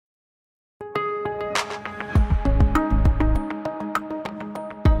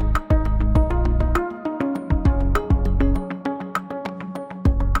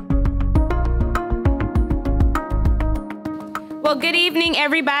Good evening,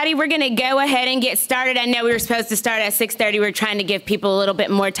 everybody. We're going to go ahead and get started. I know we were supposed to start at 6:30. We're trying to give people a little bit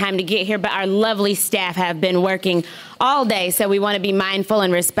more time to get here, but our lovely staff have been working all day, so we want to be mindful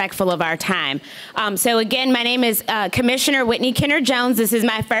and respectful of our time. So again, my name is Commissioner Whitney Kenner-Jones. This is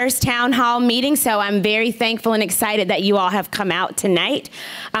my first town hall meeting, so I'm very thankful and excited that you all have come out tonight.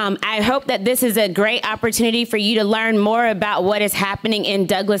 I hope that this is a great opportunity for you to learn more about what is happening in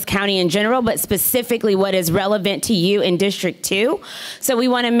Douglas County in general, but specifically what is relevant to you in District 2. So we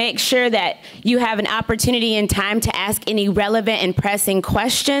want to make sure that you have an opportunity and time to ask any relevant and pressing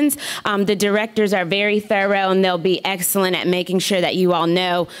questions. The directors are very thorough, and they'll be excellent at making sure that you all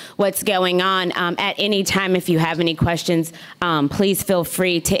know what's going on. At any time, if you have any questions, please feel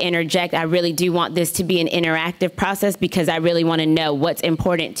free to interject. I really do want this to be an interactive process because I really want to know what's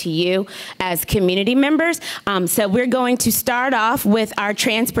important to you as community members. So we're going to start off with our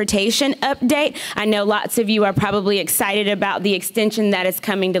transportation update. I know lots of you are probably excited about the extension that is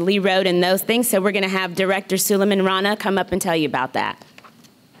coming to Lee Road and those things, so we're going to have Director Suleiman Rana come up and tell you about that.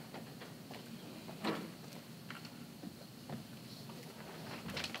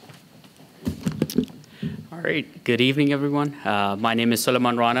 All right, good evening, everyone. My name is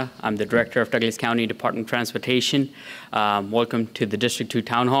Suleiman Rana. I'm the Director of Douglas County Department of Transportation. Welcome to the District 2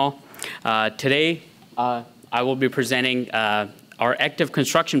 Town Hall. Today, I will be presenting our active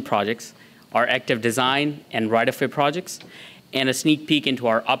construction projects, our active design and right-of-way projects, and a sneak peek into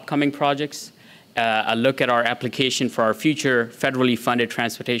our upcoming projects, a look at our application for our future federally funded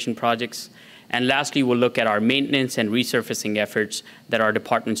transportation projects, and lastly, we'll look at our maintenance and resurfacing efforts that our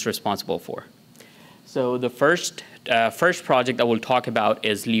department's responsible for. So the first project that we'll talk about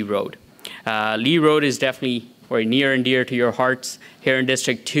is Lee Road. Lee Road is definitely very near and dear to your hearts. Here in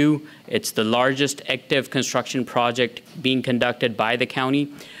District 2, it's the largest active construction project being conducted by the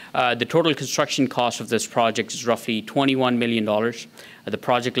county. The total construction cost of this project is roughly $21 million. The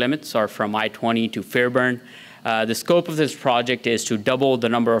project limits are from I-20 to Fairburn. The scope of this project is to double the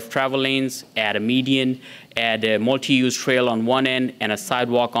number of travel lanes, add a median, add a multi-use trail on one end and a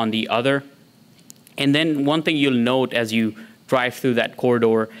sidewalk on the other. And then one thing you'll note as you drive through that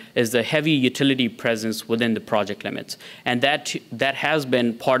corridor is the heavy utility presence within the project limits. And that has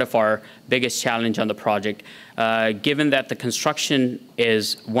been part of our biggest challenge on the project. Given that the construction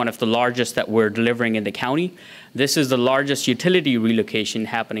is one of the largest that we're delivering in the county, this is the largest utility relocation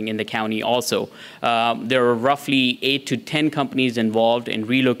happening in the county also. There are roughly 8 to 10 companies involved in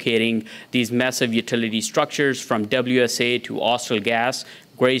relocating these massive utility structures from WSA to Austral Gas,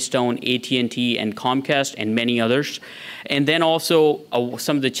 Greystone, AT&T, and Comcast, and many others. And then also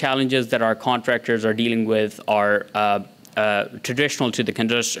some of the challenges that our contractors are dealing with are traditional to the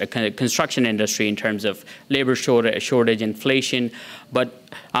construction industry in terms of labor shortage, inflation. But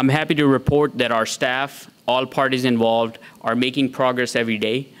I'm happy to report that our staff, all parties involved, are making progress every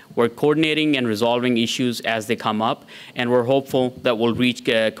day. We're coordinating and resolving issues as they come up, and we're hopeful that we'll reach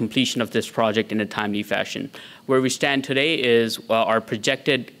completion of this project in a timely fashion. Where we stand today is our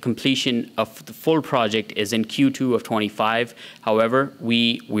projected completion of the full project is in Q2 of 25. However,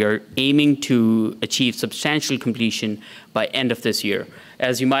 we are aiming to achieve substantial completion by end of this year.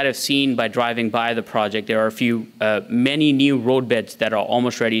 As you might have seen by driving by the project, there are many new road beds that are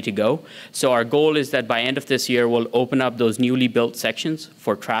almost ready to go. So our goal is that by end of this year, we'll open up those newly built sections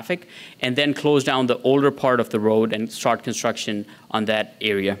for traffic and then close down the older part of the road and start construction on that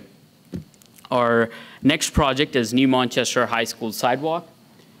area. Our next project is New Manchester High School sidewalk.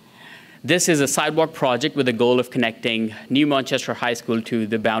 This is a sidewalk project with the goal of connecting New Manchester High School to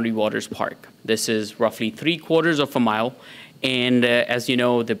the Boundary Waters Park. This is roughly 3/4 of a mile. And as you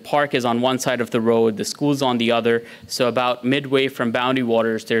know, the park is on one side of the road, the school's on the other. So about midway from Boundary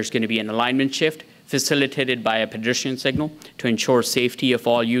Waters, there's going to be an alignment shift facilitated by a pedestrian signal to ensure safety of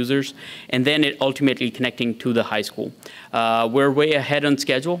all users, and then it ultimately connecting to the high school. We're way ahead on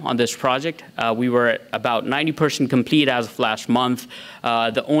schedule on this project. We were at about 90% complete as of last month.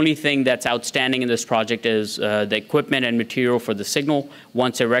 The only thing that's outstanding in this project is the equipment and material for the signal.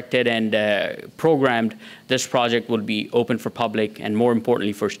 Once erected and programmed, this project will be open for public and, more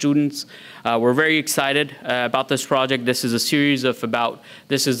importantly, for students. We're very excited about this project. This is a series of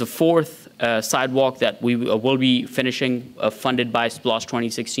this is the fourth sidewalk that we will be finishing funded by SPLOST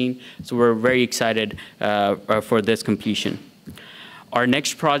 2016. So we're very excited for this completion. Our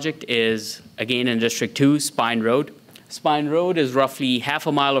next project is, again, in District 2, Spine Road. Spine Road is roughly half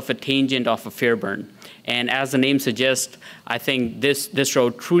a mile of a tangent off of Fairburn. And as the name suggests, I think this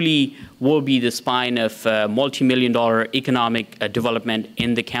road truly will be the spine of multi-million-dollar economic development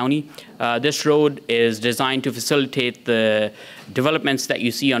in the county. This road is designed to facilitate the developments that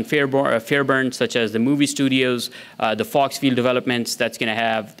you see on Fairburn, such as the movie studios, the Foxfield developments that's going to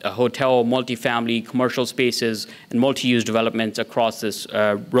have a hotel, multifamily, commercial spaces, and multi-use developments across this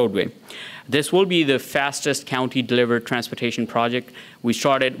roadway. This will be the fastest county-delivered transportation project.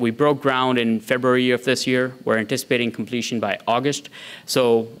 We broke ground in February of this year. We're anticipating completion by August.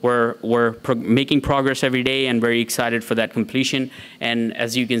 So we're making progress every day and very excited for that completion. And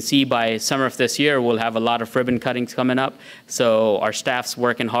as you can see, by summer of this year, we'll have a lot of ribbon cuttings coming up. So our staff's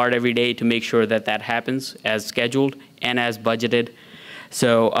working hard every day to make sure that that happens as scheduled and as budgeted.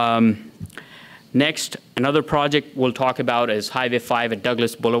 So next, another project we'll talk about is Highway 5 at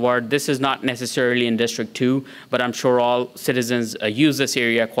Douglas Boulevard. This is not necessarily in District 2, but I'm sure all citizens use this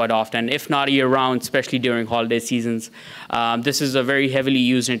area quite often, if not year-round, especially during holiday seasons. This is a very heavily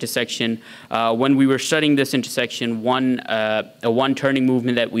used intersection. When we were studying this intersection, one turning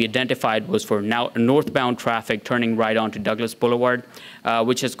movement that we identified was for northbound traffic turning right onto Douglas Boulevard,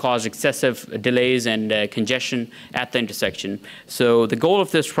 which has caused excessive delays and congestion at the intersection. So the goal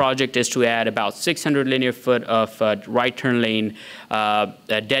of this project is to add about 600 linear foot of right turn lane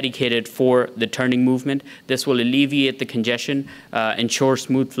dedicated for the turning movement. This will alleviate the congestion, ensure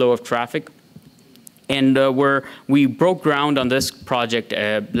smooth flow of traffic. And we broke ground on this project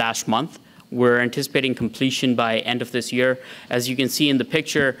last month. We're anticipating completion by end of this year. As you can see in the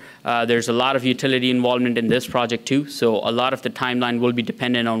picture, there's a lot of utility involvement in this project too. So a lot of the timeline will be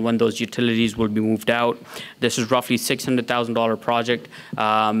dependent on when those utilities will be moved out. This is roughly $600,000 project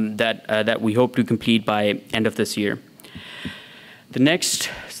that we hope to complete by end of this year. The next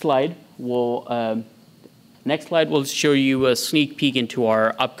slide will show you a sneak peek into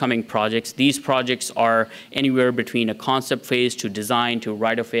our upcoming projects. These projects are anywhere between a concept phase to design to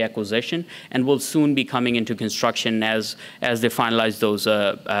right-of-way acquisition, and will soon be coming into construction as they finalize those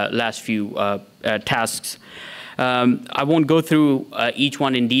last few tasks. I won't go through each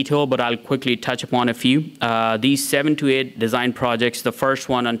one in detail, but I'll quickly touch upon a few. These 7 to 8 design projects, the first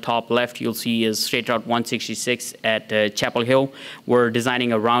one on top left you'll see is State Route 166 at Chapel Hill. We're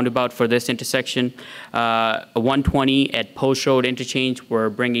designing a roundabout for this intersection. 120 at Post Road Interchange, we're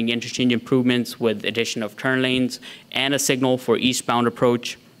bringing interchange improvements with addition of turn lanes and a signal for eastbound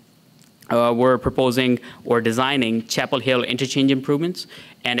approach. We're proposing or designing Chapel Hill interchange improvements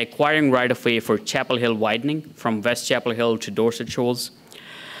and acquiring right-of-way for Chapel Hill widening from West Chapel Hill to Dorset Shoals.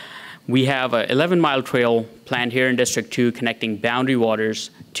 We have an 11-mile trail planned here in District 2 connecting Boundary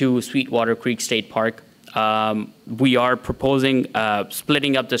Waters to Sweetwater Creek State Park. We are proposing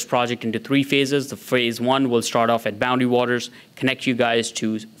splitting up this project into 3 phases. The phase 1 will start off at Boundary Waters, connect you guys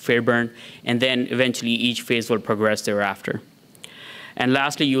to Fairburn, and then eventually each phase will progress thereafter. And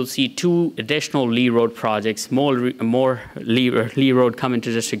lastly, you'll see 2 additional Lee Road projects, more Lee Road coming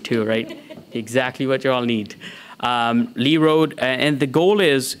to District 2, right? Exactly what you all need. Lee Road, and the goal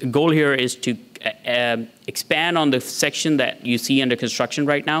here is to expand on the section that you see under construction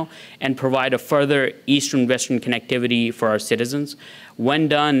right now and provide a further eastern-western connectivity for our citizens. When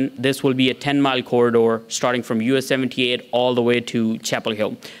done, this will be a 10-mile corridor starting from US 78 all the way to Chapel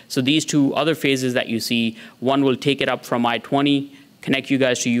Hill. So these 2 other phases that you see, one will take it up from I-20, connect you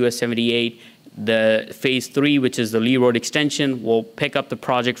guys to US 78. The phase 3, which is the Lee Road extension, will pick up the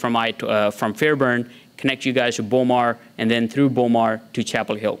project from Fairburn, connect you guys to Bomar, and then through Bomar to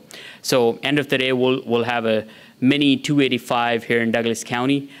Chapel Hill. So end of the day, we'll have a mini 285 here in Douglas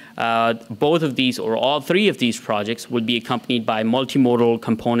County. Both of these, or all 3 of these projects, will be accompanied by multimodal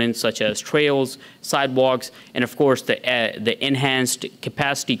components such as trails, sidewalks, and of course the enhanced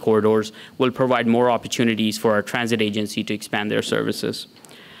capacity corridors will provide more opportunities for our transit agency to expand their services.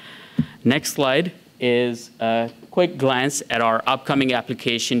 Next slide is a quick glance at our upcoming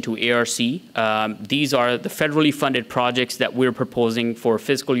application to ARC. These are the federally funded projects that we're proposing for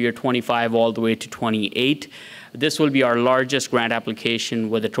fiscal year 25 all the way to 28. This will be our largest grant application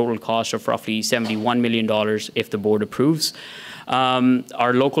with a total cost of roughly $71 million if the board approves.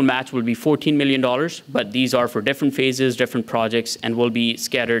 Our local match will be $14 million, but these are for different phases, different projects, and will be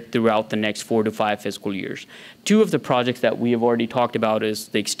scattered throughout the next 4 to 5 fiscal years. 2 of the projects that we have already talked about is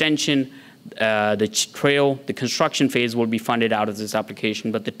the extension, the trail, the construction phase will be funded out of this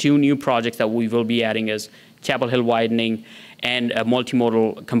application, but the 2 new projects that we will be adding is Chapel Hill widening and a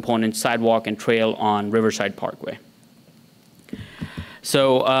multimodal component sidewalk and trail on Riverside Parkway.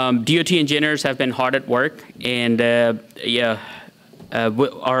 So DOT engineers have been hard at work, and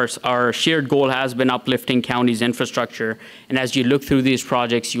our shared goal has been uplifting county's infrastructure. And as you look through these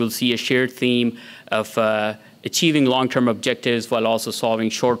projects, you'll see a shared theme of achieving long-term objectives while also solving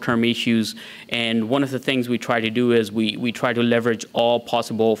short-term issues. And one of the things we try to do is we try to leverage all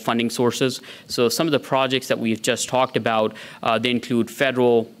possible funding sources. So some of the projects that we've just talked about, they include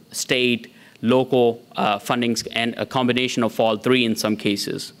federal, state, local fundings, and a combination of all three in some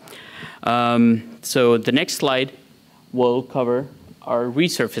cases. So the next slide will cover our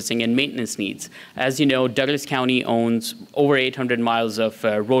resurfacing and maintenance needs. As you know, Douglas County owns over 800 miles of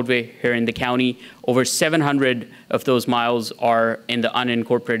roadway here in the county. Over 700 of those miles are in the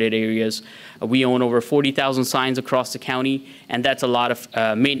unincorporated areas. We own over 40,000 signs across the county, and that's a lot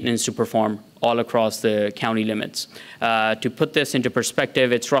of maintenance to perform all across the county limits. To put this into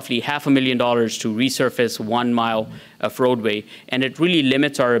perspective, it's roughly $500,000 to resurface 1 mile of roadway, and it really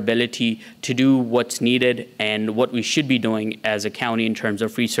limits our ability to do what's needed and what we should be doing as a county in terms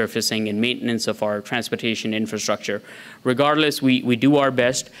of resurfacing and maintenance of our transportation infrastructure. Regardless, we do our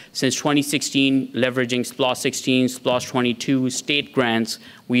best. Since 2016, leveraging SPLOST 16, SPLOST 22 state grants,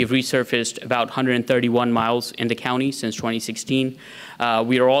 we have resurfaced about 131 miles in the county since 2016.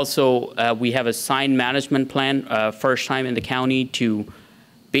 We are also, we have a sign management plan, first time in the county, to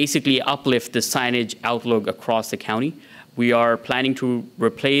basically uplift the signage outlook across the county. We are planning to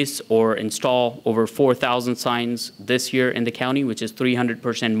replace or install over 4,000 signs this year in the county, which is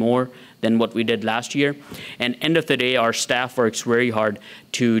 300% more than what we did last year. And end of the day, our staff works very hard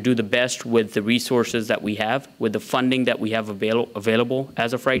to do the best with the resources that we have, with the funding that we have available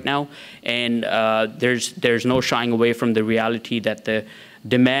as of right now. And there's no shying away from the reality that the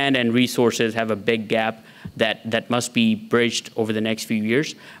demand and resources have a big gap that must be bridged over the next few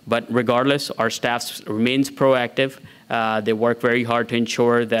years. But regardless, our staff remains proactive. They work very hard to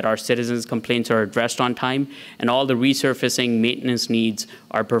ensure that our citizens' complaints are addressed on time, and all the resurfacing maintenance needs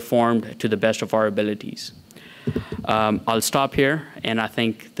are performed to the best of our abilities. I'll stop here, and I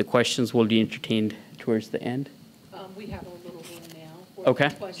think the questions will be entertained towards the end. We have a little room now.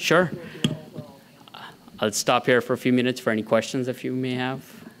 Okay, sure. I'll stop here for a few minutes for any questions if you may have.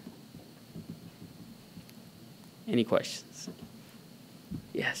 Any questions?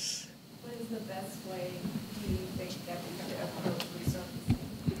 Yes. What is the best way do you think that we should approach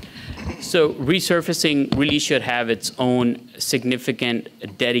resurfacing? So resurfacing really should have its own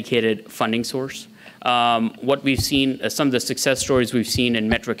significant dedicated funding source. What we've seen, some of the success stories we've seen in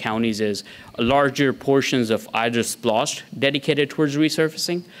metro counties is larger portions of either SPLOST dedicated towards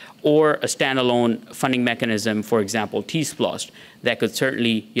resurfacing or a standalone funding mechanism, for example, T-SPLOST, that could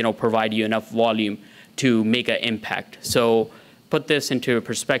certainly, provide you enough volume to make an impact. So put this into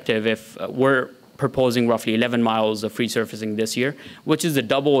perspective, if we're proposing roughly 11 miles of resurfacing this year, which is the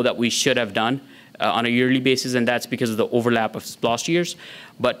double that we should have done on a yearly basis, and that's because of the overlap of SPLOST years.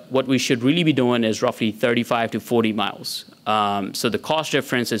 But what we should really be doing is roughly 35 to 40 miles. So the cost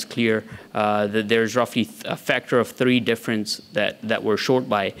difference is clear. That there's roughly a factor of 3 difference that we're short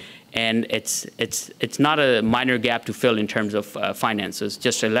by. And it's not a minor gap to fill in terms of finances.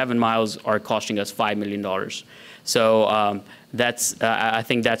 Just 11 miles are costing us $5 million. So I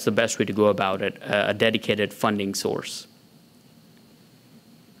think that's the best way to go about it, a dedicated funding source.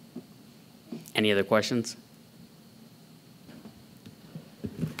 Any other questions?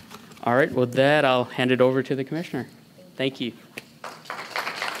 All right, with that, I'll hand it over to the commissioner. Thank you.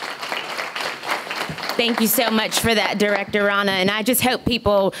 Thank you so much for that, Director Rana. And I just hope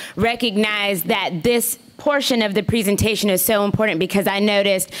people recognize that this portion of the presentation is so important, because I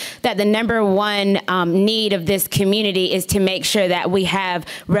noticed that the #1 need of this community is to make sure that we have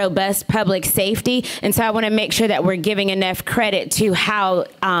robust public safety. And so I want to make sure that we're giving enough credit to how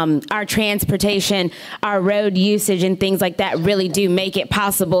our transportation, our road usage and things like that really do make it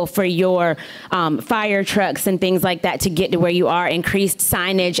possible for your fire trucks and things like that to get to where you are. Increased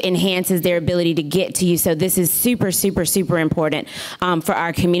signage enhances their ability to get to you. So this is super, super, super important for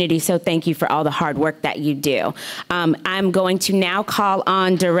our community. So thank you for all the hard work that you do. I'm going to now call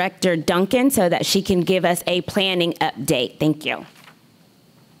on Director Duncan so that she can give us a planning update. Thank you.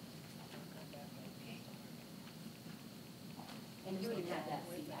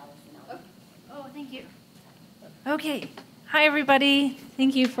 Oh, thank you. Okay. Hi, everybody.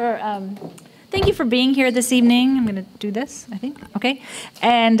 Thank you for being here this evening. I'm going to do this, I think. Okay.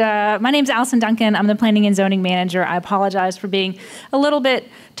 And my name's Allison Duncan. I'm the Planning and Zoning Manager. I apologize for being a little bit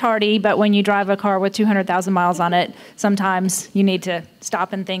tardy, but when you drive a car with 200,000 miles on it, sometimes you need to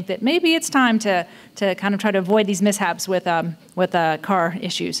stop and think that maybe it's time to kind of try to avoid these mishaps with car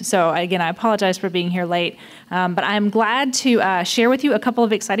issues. So again, I apologize for being here late, but I'm glad to share with you a couple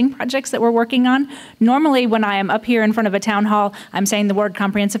of exciting projects that we're working on. Normally, when I am up here in front of a town hall, I'm saying the word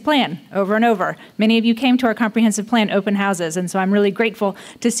comprehensive plan over and over. over. Many of you came to our comprehensive plan open houses, and so I'm really grateful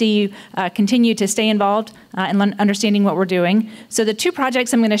to see you continue to stay involved in understanding what we're doing. So the two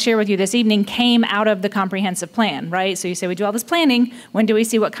projects I'm going to share with you this evening came out of the comprehensive plan, right? So you say we do all this planning, when do we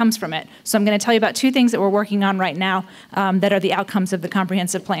see what comes from it? So I'm going to tell you about two things that we're working on right now that are the outcomes of the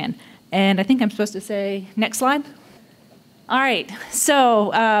comprehensive plan. And I think I'm supposed to say, next slide. All right,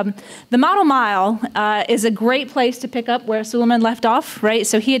 so the model mile is a great place to pick up where Suleiman left off, right?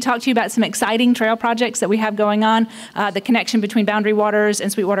 So he had talked to you about some exciting trail projects that we have going on, the connection between Boundary Waters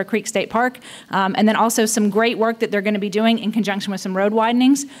and Sweetwater Creek State Park, and then also some great work that they're going to be doing in conjunction with some road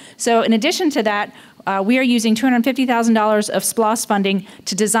widenings. So in addition to that, we are using $250,000 of SPLOST funding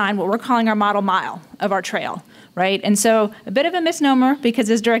to design what we're calling our model mile of our trail. Right? And so a bit of a misnomer because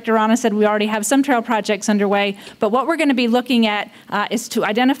as Director Rana said, we already have some trail projects underway, but what we're going to be looking at is to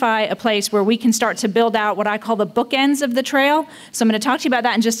identify a place where we can start to build out what I call the bookends of the trail. So I'm going to talk to you about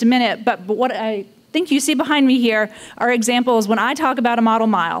that in just a minute, but what I think you see behind me here are examples when I talk about a model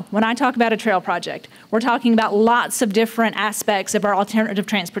mile, when I talk about a trail project, we're talking about lots of different aspects of our alternative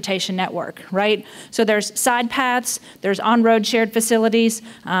transportation network, right? So there's side paths, there's on-road shared facilities,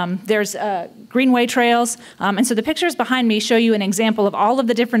 there's greenway trails, and so the pictures behind me show you an example of all of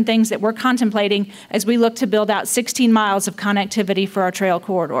the different things that we're contemplating as we look to build out 16 miles of connectivity for our trail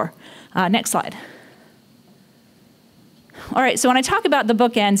corridor. Next slide. All right, so when I talk about the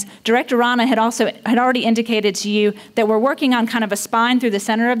bookends, Director Rana had already indicated to you that we're working on kind of a spine through the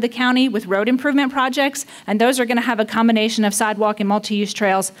center of the county with road improvement projects, and those are going to have a combination of sidewalk and multi-use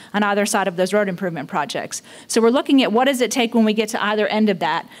trails on either side of those road improvement projects. So we're looking at what does it take when we get to either end of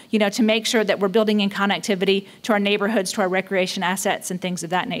that, to make sure that we're building in connectivity to our neighborhoods, to our recreation assets, and things of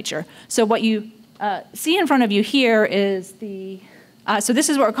that nature. So what you see in front of you here is so this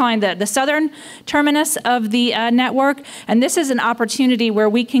is what we're calling the southern terminus of the network, and this is an opportunity where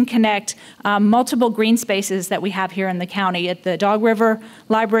we can connect multiple green spaces that we have here in the county at the Dog River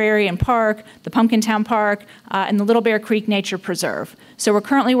Library and Park, the Pumpkin Town Park, and the Little Bear Creek Nature Preserve. So we're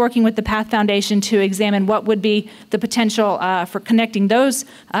currently working with the Path Foundation to examine what would be the potential for connecting those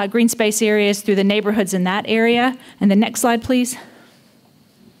green space areas through the neighborhoods in that area. And the next slide, please.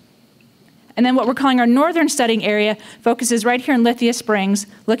 And then what we're calling our northern studying area focuses right here in Lithia Springs,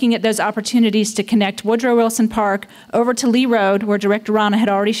 looking at those opportunities to connect Woodrow Wilson Park over to Lee Road, where Director Rana had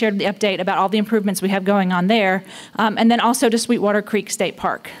already shared the update about all the improvements we have going on there, and then also to Sweetwater Creek State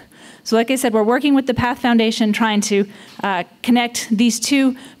Park. So like I said, we're working with the Path Foundation trying to connect these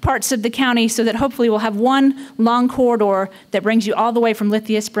two parts of the county so that hopefully we'll have one long corridor that brings you all the way from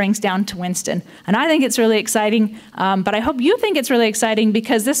Lithia Springs down to Winston. And I think it's really exciting, but I hope you think it's really exciting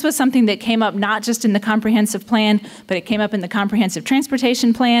because this was something that came up not just in the comprehensive plan, but it came up in the comprehensive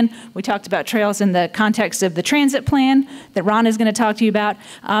transportation plan. We talked about trails in the context of the transit plan that Ron is going to talk to you about.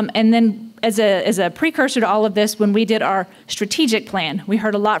 And then as a precursor to all of this, when we did our strategic plan, we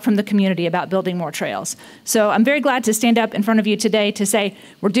heard a lot from the community about building more trails. So I'm very glad to stand up in front of you today to say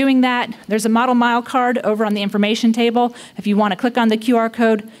we're doing that. There's a model mile card over on the information table. If you want to click on the QR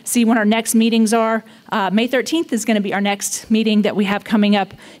code, see when our next meetings are. May 13th is going to be our next meeting that we have coming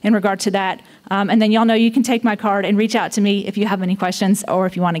up in regard to that. And then y'all know you can take my card and reach out to me if you have any questions or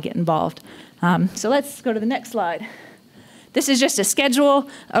if you want to get involved. So let's go to the next slide. This is just a schedule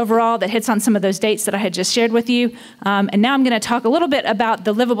overall that hits on some of those dates that I had just shared with you. And now I'm going to talk a little bit about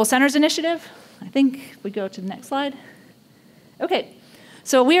the Livable Centers Initiative. I think we go to the next slide. Okay,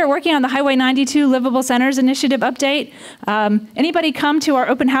 so we are working on the Highway 92 Livable Centers Initiative update. Anybody come to our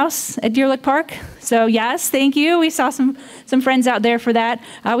open house at Deer Lick Park? So yes, thank you. We saw some friends out there for that.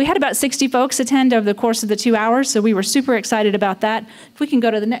 We had about 60 folks attend over the course of the 2 hours, so we were super excited about that. If we can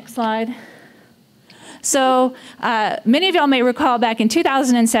go to the next slide. So many of y'all may recall back in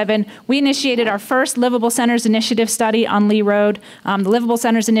 2007, we initiated our first Livable Centers Initiative study on Lee Road. The Livable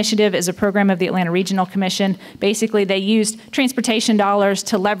Centers Initiative is a program of the Atlanta Regional Commission. Basically, they used transportation dollars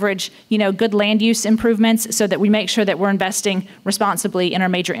to leverage, good land use improvements so that we make sure that we're investing responsibly in our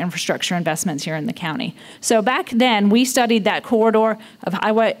major infrastructure investments here in the county. So back then, we studied that corridor of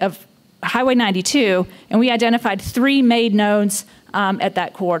Highway 92, and we identified 3 main nodes at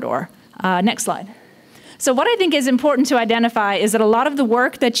that corridor. Next slide. So what I think is important to identify is that a lot of the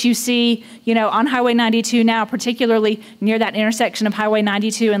work that you see, on Highway 92 now, particularly near that intersection of Highway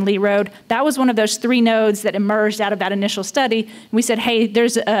 92 and Lee Road, that was one of those 3 nodes that emerged out of that initial study. We said, hey,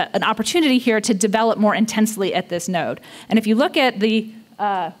 there's an opportunity here to develop more intensely at this node. And if you look at the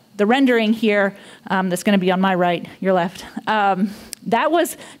rendering here, that's going to be on my right, your left, that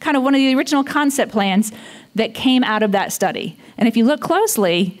was kind of one of the original concept plans that came out of that study. And if you look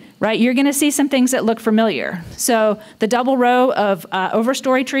closely, right, you're going to see some things that look familiar. So the double row of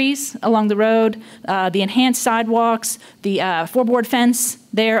overstory trees along the road, the enhanced sidewalks, the four-board fence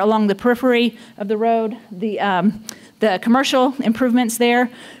there along the periphery of the road, the commercial improvements there,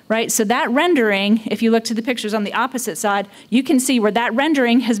 right? So that rendering, if you look to the pictures on the opposite side, you can see where that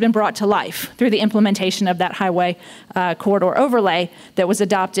rendering has been brought to life through the implementation of that highway corridor overlay that was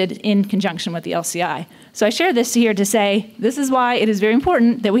adopted in conjunction with the LCI. So I share this here to say, this is why it is very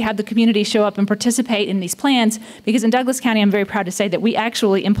important that we have the community show up and participate in these plans, because in Douglas County, I'm very proud to say that we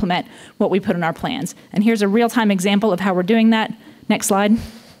actually implement what we put in our plans. And here's a real-time example of how we're doing that. Next slide.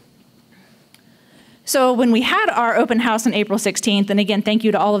 So when we had our open house on April 16th, and again, thank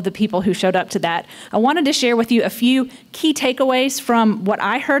you to all of the people who showed up to that, I wanted to share with you a few key takeaways from what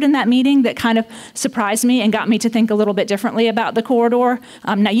I heard in that meeting that kind of surprised me and got me to think a little bit differently about the corridor.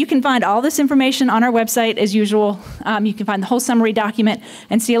 Now, you can find all this information on our website as usual. You can find the whole summary document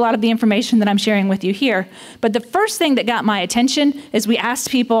and see a lot of the information that I'm sharing with you here. But the first thing that got my attention is we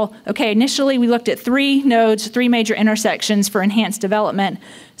asked people, okay, initially we looked at 3 nodes, 3 major intersections for enhanced development.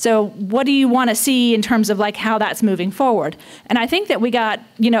 So what do you want to see in terms of like how that's moving forward? And I think that we got,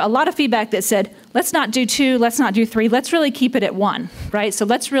 a lot of feedback that said, let's not do 2, let's not do 3, let's really keep it at 1, right? So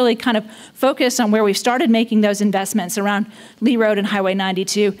let's really kind of focus on where we started making those investments around Lee Road and Highway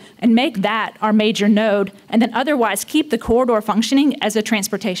 92 and make that our major node, and then otherwise keep the corridor functioning as a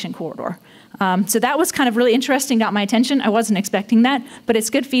transportation corridor. So that was kind of really interesting, got my attention. I wasn't expecting that, but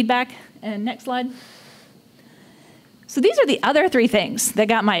it's good feedback. And next slide. So these are the other 3 things that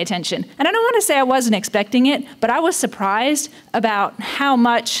got my attention. And I don't want to say I wasn't expecting it, but I was surprised about how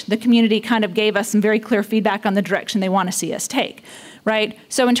much the community kind of gave us some very clear feedback on the direction they want to see us take, right?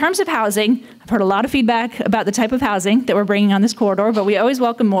 So in terms of housing, I've heard a lot of feedback about the type of housing that we're bringing on this corridor, but we always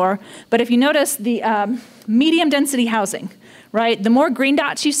welcome more. But if you notice the medium density housing, right? The more green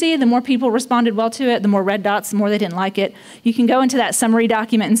dots you see, the more people responded well to it. The more red dots, the more they didn't like it. You can go into that summary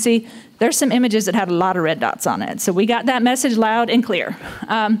document and see there's some images that had a lot of red dots on it. So we got that message loud and clear.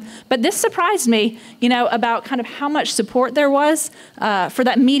 But this surprised me, about kind of how much support there was for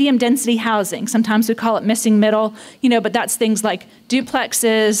that medium density housing. Sometimes we call it missing middle, but that's things like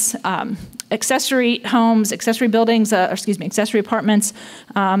duplexes, accessory homes, accessory buildings, accessory apartments,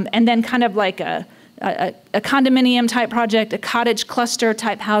 and then kind of like a condominium type project, a cottage cluster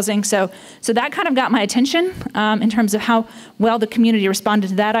type housing. So that kind of got my attention in terms of how well the community responded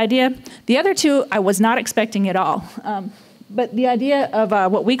to that idea. The other 2 I was not expecting at all. But the idea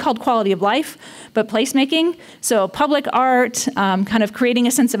of what we called quality of life, but placemaking, so public art, kind of creating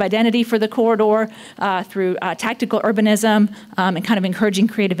a sense of identity for the corridor through tactical urbanism and kind of encouraging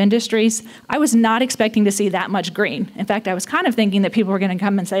creative industries. I was not expecting to see that much green. In fact, I was kind of thinking that people were going to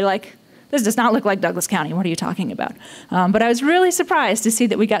come and say, like, this does not look like Douglas County. What are you talking about? But I was really surprised to see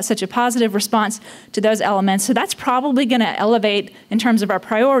that we got such a positive response to those elements. So that's probably going to elevate, in terms of our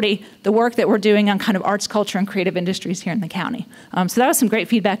priority, the work that we're doing on kind of arts, culture, and creative industries here in the county. So that was some great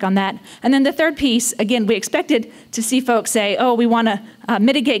feedback on that. And then the third piece, again, we expected to see folks say, oh, we want to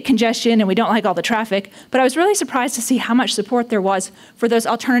mitigate congestion and we don't like all the traffic. But I was really surprised to see how much support there was for those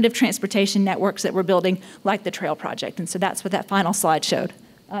alternative transportation networks that we're building, like the trail project. And so that's what that final slide showed.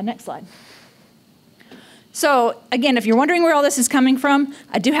 Next slide. So again, if you're wondering where all this is coming from,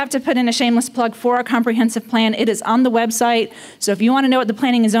 I do have to put in a shameless plug for our comprehensive plan. It is on the website. So if you want to know what the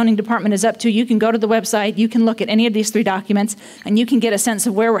Planning and Zoning Department is up to, you can go to the website, you can look at any of these 3 documents, and you can get a sense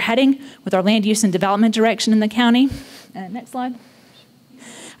of where we're heading with our land use and development direction in the county. Next slide.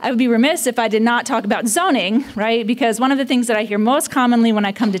 I would be remiss if I did not talk about zoning, right? Because one of the things that I hear most commonly when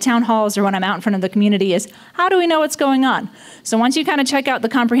I come to town halls or when I'm out in front of the community is, how do we know what's going on? So once you kind of check out the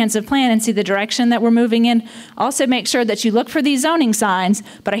comprehensive plan and see the direction that we're moving in, also make sure that you look for these zoning signs.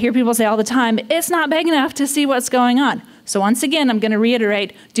 But I hear people say all the time, it's not big enough to see what's going on. So once again, I'm going to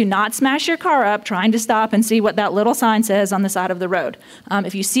reiterate, do not smash your car up trying to stop and see what that little sign says on the side of the road.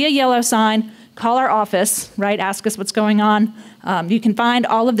 If you see a yellow sign, call our office, right? Ask us what's going on. You can find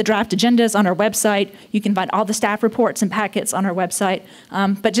all of the draft agendas on our website. You can find all the staff reports and packets on our website.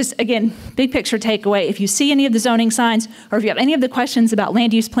 But just, again, big picture takeaway, if you see any of the zoning signs or if you have any of the questions about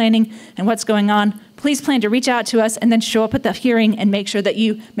land use planning and what's going on, please plan to reach out to us and then show up at the hearing and make sure that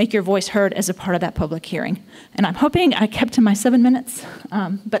you make your voice heard as a part of that public hearing. And I'm hoping I kept to my 7 minutes.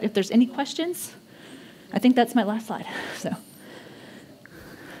 But if there's any questions, I think that's my last slide. So,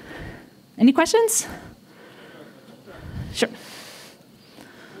 any questions? Sure.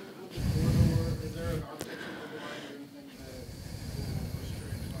 Is there an architectural design or anything that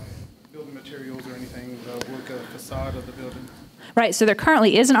restricts like building materials or anything, the look of facade of the building? Right, so there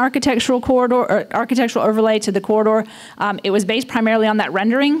currently is an architectural corridor, or architectural overlay to the corridor. It was based primarily on that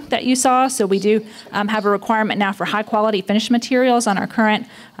rendering that you saw, so we do have a requirement now for high-quality finished materials on our current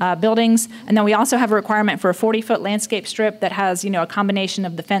buildings, and then we also have a requirement for a 40-foot landscape strip that has, a combination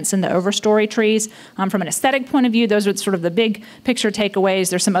of the fence and the overstory trees. From an aesthetic point of view, those are sort of the big picture takeaways.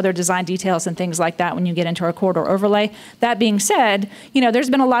 There's some other design details and things like that when you get into our corridor overlay. That being said, there's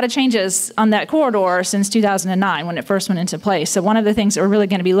been a lot of changes on that corridor since 2009 when it first went into place. So one of the things that we're really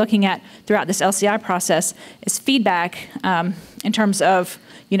going to be looking at throughout this LCI process is feedback in terms of,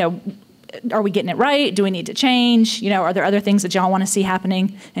 are we getting it right? Do we need to change? Are there other things that y'all want to see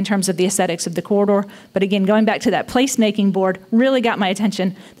happening in terms of the aesthetics of the corridor? But again, going back to that placemaking board really got my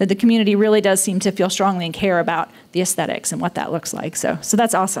attention that the community really does seem to feel strongly and care about the aesthetics and what that looks like. So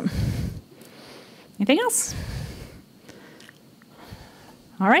that's awesome. Anything else?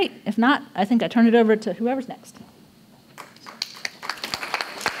 All right. If not, I think I turn it over to whoever's next.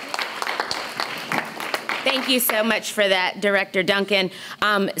 Thank you so much for that, Director Duncan.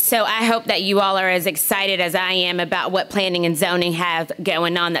 So I hope that you all are as excited as I am about what planning and zoning have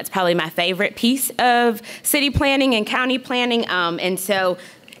going on. That's probably my favorite piece of city planning and county planning. And so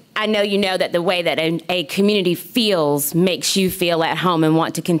I know you know that the way that a community feels makes you feel at home and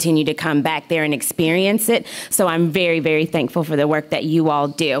want to continue to come back there and experience it. So I'm very, very thankful for the work that you all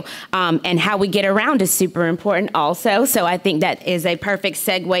do. And how we get around is super important also. So I think that is a perfect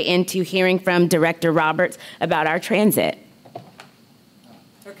segue into hearing from Director Roberts about our transit.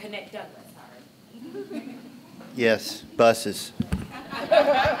 Or Connect Douglas, sorry. Yes, buses.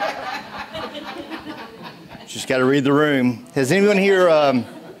 Just got to read the room. Has anyone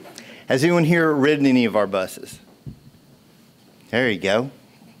here ridden any of our buses? There you go.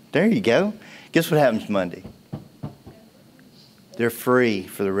 There you go. Guess what happens Monday? They're free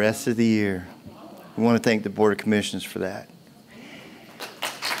for the rest of the year. We want to thank the Board of Commissioners for that.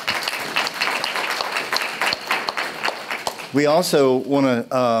 We also want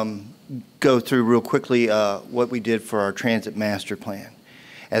to go through real quickly what we did for our transit master plan.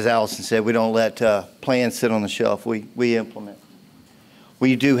 As Allison said, we don't let plans sit on the shelf. We implement.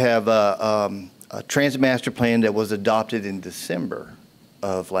 We do have a transit master plan that was adopted in December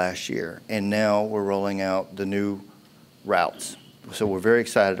of last year, and now we're rolling out the new routes. So we're very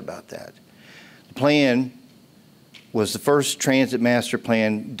excited about that. The plan was the first transit master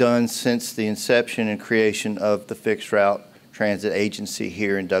plan done since the inception and creation of the fixed route transit agency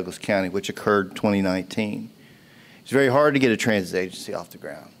here in Douglas County, which occurred in 2019. It's very hard to get a transit agency off the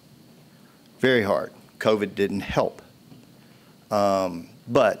ground. Very hard. COVID didn't help.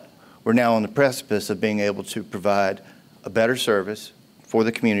 But we're now on the precipice of being able to provide a better service for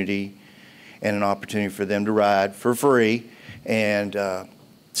the community and an opportunity for them to ride for free and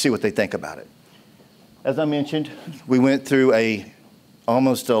see what they think about it. As I mentioned, we went through a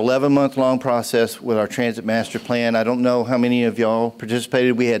almost 11-month-long process with our transit master plan. I don't know how many of y'all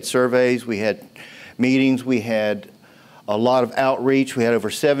participated. We had surveys, we had meetings, we had a lot of outreach. We had over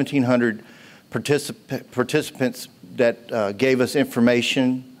 1,700 participants that gave us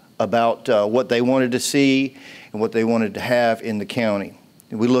information about what they wanted to see and what they wanted to have in the county.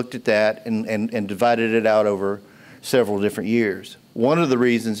 And we looked at that and divided it out over several different years. One of the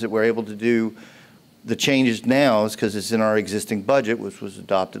reasons that we're able to do the changes now is because it's in our existing budget, which was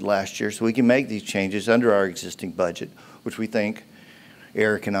adopted last year, so we can make these changes under our existing budget, which we think,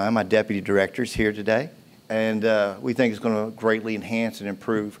 Eric and I, my deputy director, is here today, and we think it's going to greatly enhance and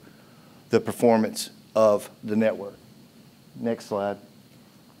improve the performance of the network. Next slide.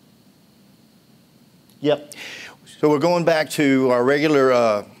 Yep. So we're going back to our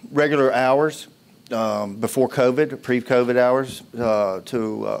regular hours before COVID, pre-COVID hours,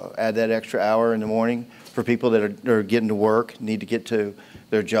 to add that extra hour in the morning for people that are getting to work, need to get to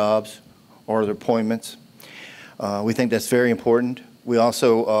their jobs or their appointments. We think that's very important. We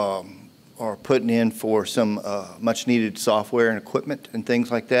also are putting in for some much needed software and equipment and things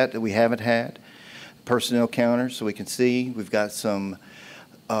like that we haven't had. Personnel counters, so we can see. We've got some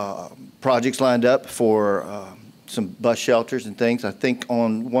projects lined up for some bus shelters and things. I think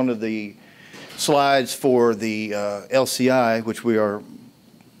on one of the slides for the LCI, which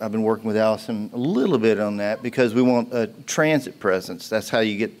I've been working with Allison a little bit on that because we want a transit presence. That's how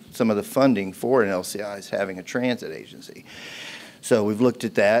you get some of the funding for an LCI, is having a transit agency. So we've looked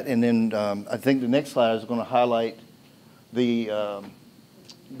at that, and then I think the next slide is going to highlight this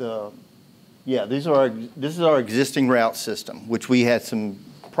is our existing route system, which we had some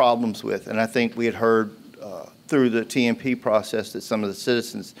problems with, and I think we had heard through the TMP process that some of the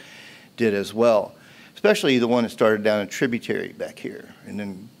citizens did as well, especially the one that started down a tributary back here, and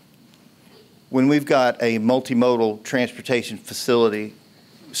then when we've got a multimodal transportation facility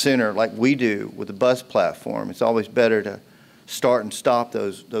center like we do with the bus platform, it's always better to start and stop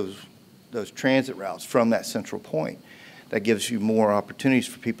those transit routes from that central point. That gives you more opportunities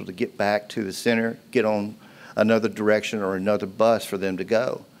for people to get back to the center, get on another direction or another bus for them to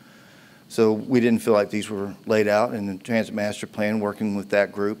go. So we didn't feel like these were laid out, and the Transit Master Plan, working with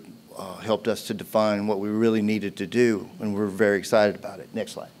that group, helped us to define what we really needed to do, and we're very excited about it.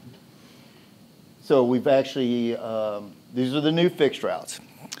 Next slide. So we've actually, these are the new fixed routes.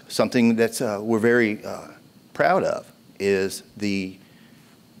 Something that's we're very proud of is the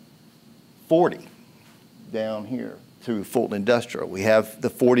 40 down here through Fulton Industrial. We have the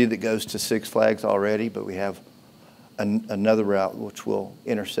 40 that goes to Six Flags already, but we have another route which will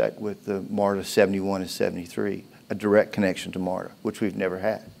intersect with the MARTA 71 and 73, a direct connection to MARTA, which we've never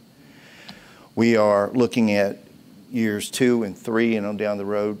had. We are looking at years 2 and 3 and on down the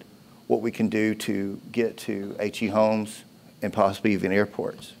road what we can do to get to HE homes and possibly even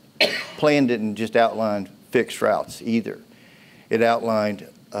airports. Plan didn't just outline fixed routes either. It outlined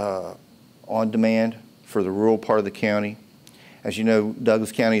on demand for the rural part of the county. As you know,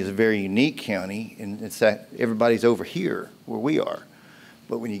 Douglas County is a very unique county, and it's that everybody's over here where we are.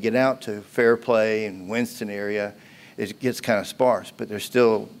 But when you get out to Fairplay and Winston area, it gets kind of sparse, but there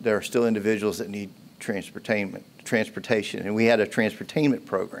are still individuals that need transportation. And we had a transportainment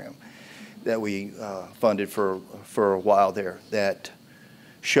program that we funded for a while there that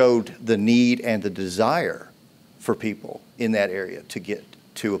showed the need and the desire for people in that area to get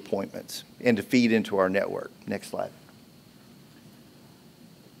to appointments and to feed into our network. Next slide.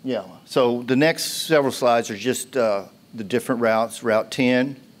 Yeah, so the next several slides are just the different routes. Route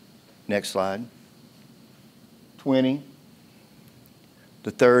 10, next slide. 20, the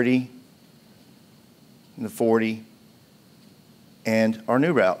 30, and the 40, and our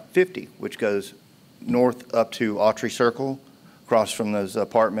new route, 50, which goes north up to Autry Circle, across from those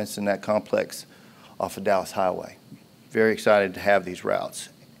apartments in that complex off of Dallas Highway. Very excited to have these routes.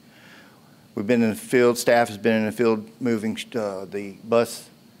 We've been in the field, staff has been in the field moving the bus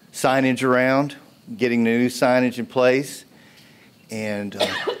signage around, getting the new signage in place, and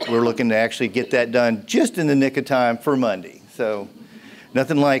we're looking to actually get that done just in the nick of time for Monday. So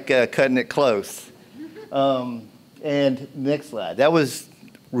nothing like cutting it close. And next slide. That was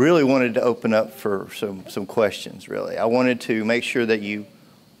really wanted to open up for some questions, really. I wanted to make sure that you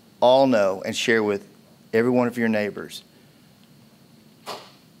all know and share with every one of your neighbors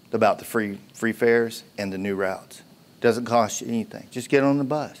about the free fares and the new routes. Doesn't cost you anything. Just get on the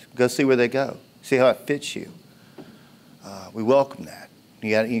bus. Go see where they go. See how it fits you. We welcome that.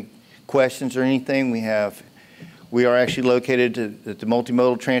 You got any questions or anything? We are actually located at the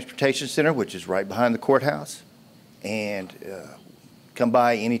Multimodal Transportation Center, which is right behind the courthouse. And come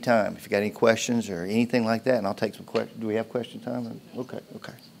by anytime if you got any questions or anything like that, and I'll take some questions. Do we have question time? Okay.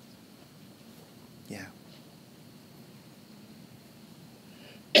 Yeah.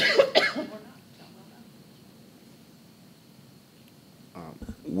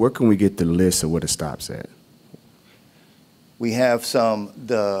 Where can we get the list of what it stops at? We have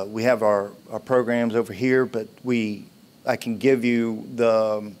we have our programs over here, but I can give you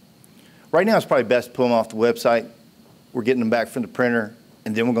right now it's probably best to pull them off the website. We're getting them back from the printer,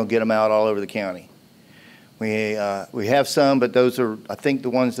 and then we're going to get them out all over the county. We have some, but those are, I think the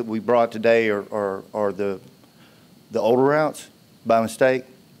ones that we brought today are the older routes by mistake.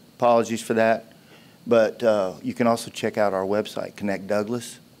 Apologies for that. But you can also check out our website, Connect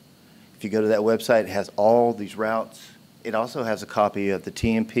Douglas. If you go to that website, it has all these routes. It also has a copy of the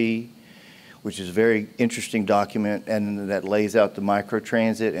TMP, which is a very interesting document, and that lays out the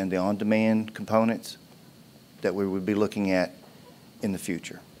microtransit and the on-demand components that we would be looking at in the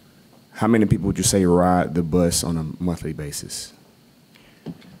future. How many people would you say ride the bus on a monthly basis?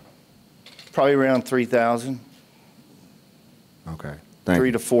 Probably around 3,000. Okay.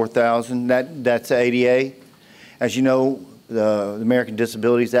 3,000 to 4,000. That's ADA. As you know, the American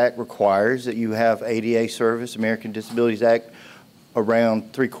Disabilities Act requires that you have ADA service. American Disabilities Act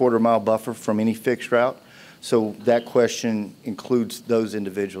around 3/4 mile buffer from any fixed route. So that question includes those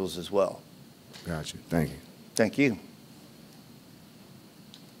individuals as well. Gotcha. Thank you. Thank you.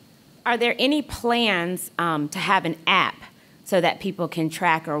 Are there any plans to have an app so that people can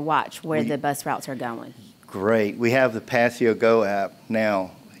track or watch where the bus routes are going? Great. We have the Passio Go app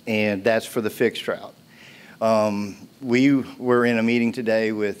now, and that's for the fixed route. We were in a meeting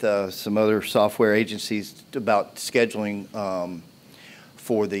today with some other software agencies about scheduling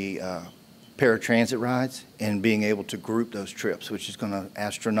for the paratransit rides and being able to group those trips, which is going to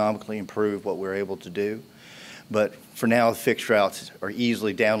astronomically improve what we're able to do. But for now, the fixed routes are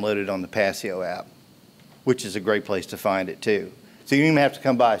easily downloaded on the Passio app, which is a great place to find it too. So you don't even have to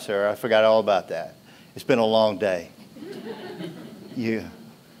come by, sir. I forgot all about that. It's been a long day. Yeah.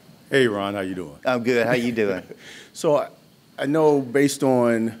 Hey, Ron, how you doing? I'm good. How you doing? So I know based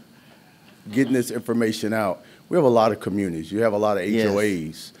on getting this information out, we have a lot of communities. You have a lot of Yes.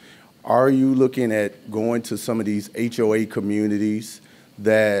 HOAs. Are you looking at going to some of these HOA communities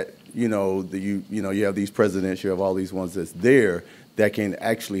that, you have these presidents, you have all these ones that's there that can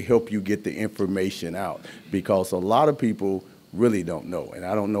actually help you get the information out? Because a lot of people really don't know, and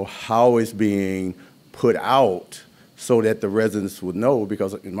I don't know how it's being put out so that the residents would know,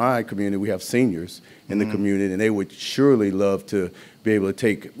 because in my community, we have seniors in the community, and they would surely love to be able to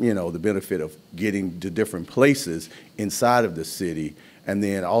take, the benefit of getting to different places inside of the city, and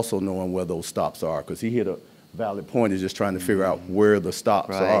then also knowing where those stops are, because he hit a valid point, is just trying to figure out where the stops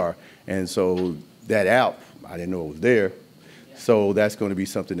Right. are. And so that app, I didn't know it was there. So that's going to be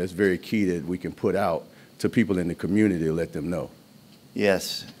something that's very key that we can put out to people in the community to let them know.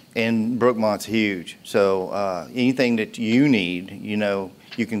 Yes, and Brookmont's huge. So anything that you need,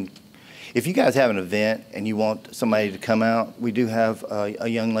 you can. If you guys have an event and you want somebody to come out, we do have a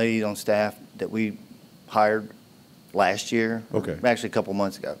young lady on staff that we hired last year. Okay. Actually, a couple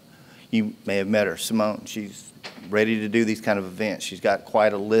months ago. You may have met her, Simone. She's ready to do these kind of events. She's got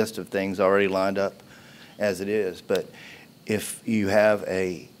quite a list of things already lined up as it is. But if your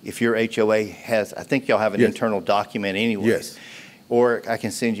HOA has, I think y'all have an Yes. internal document anyways. Yes. Or I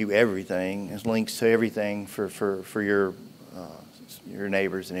can send you everything. There's links to everything for your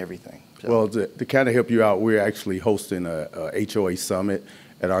neighbors and everything. So, Well, to kind of help you out, we're actually hosting a HOA summit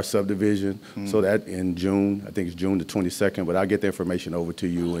at our subdivision. So that in June, I think it's June the 22nd, but I'll get the information over to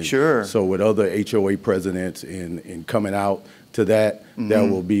you. And Sure. So with other HOA presidents in coming out to that, that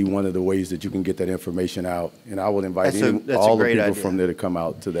will be one of the ways that you can get that information out. And I will invite That's a all the great people idea. from there to come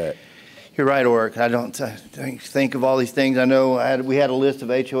out to that. You're right, Oric. I don't think of all these things. I know we had a list of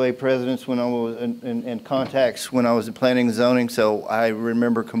HOA presidents when I was in contacts when I was in planning and zoning, so I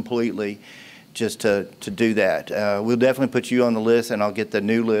remember completely just to do that. We'll definitely put you on the list, and I'll get the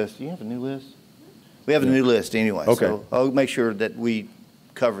new list. Do you have a new list? We have a new list anyway, Okay. so I'll make sure that we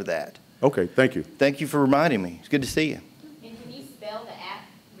cover that. Okay, thank you. Thank you for reminding me. It's good to see you. And can you spell the app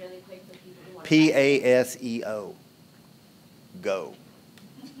really quick for people who want PASEO. Go.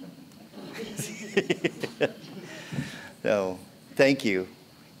 So, thank you.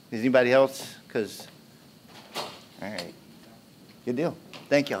 Is anybody else? Because, all right. Good deal.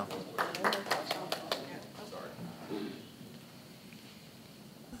 Thank y'all.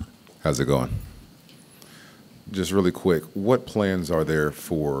 How's it going? Just really quick, what plans are there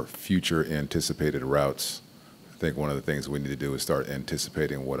for future anticipated routes? I think one of the things we need to do is start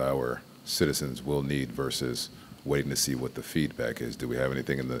anticipating what our citizens will need versus waiting to see what the feedback is. Do we have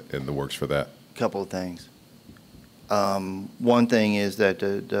anything in the works for that? Couple of things. One thing is that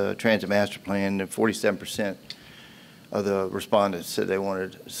the transit master plan, the 47% of the respondents said they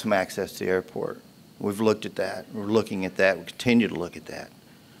wanted some access to the airport. We've looked at that. We're looking at that. We continue to look at that.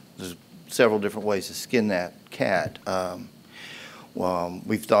 There's several different ways to skin that cat.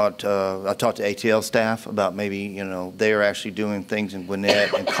 We've thought, I've talked to ATL staff about maybe, they are actually doing things in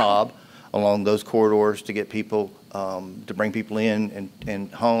Gwinnett and Cobb along those corridors to get people, to bring people in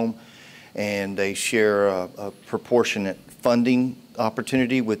and home. And they share a proportionate funding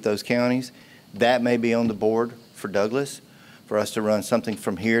opportunity with those counties. That may be on the board for Douglas, for us to run something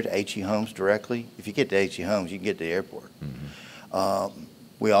from here to HE Homes directly. If you get to HE Homes, you can get to the airport.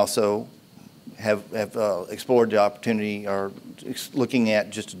 We also have explored the opportunity or looking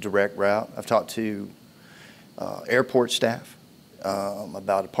at just a direct route. I've talked to airport staff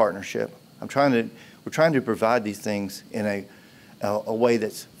about a partnership. We're trying to provide these things in a way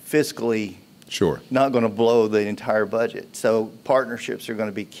that's fiscally Sure. not going to blow the entire budget. So partnerships are going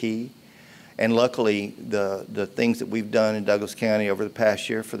to be key. And luckily, the things that we've done in Douglas County over the past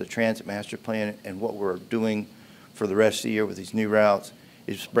year for the transit master plan and what we're doing for the rest of the year with these new routes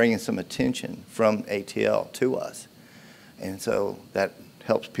is bringing some attention from ATL to us. And so that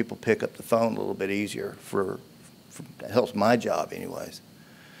helps people pick up the phone a little bit easier that helps my job anyways.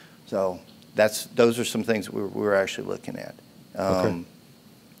 So those are some things that we're actually looking at. Okay.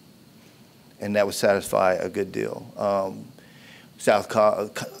 And that would satisfy a good deal. South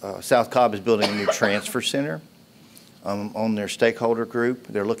Cobb is building a new transfer center on their stakeholder group.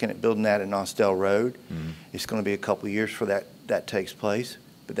 They're looking at building that in Austell Road. It's going to be a couple of years before that takes place,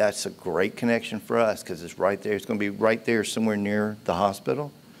 but that's a great connection for us because it's right there. It's going to be right there somewhere near the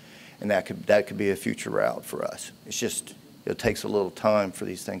hospital, and that could be a future route for us. It's just it takes a little time for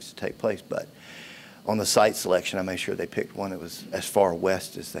these things to take place, but on the site selection, I made sure they picked one that was as far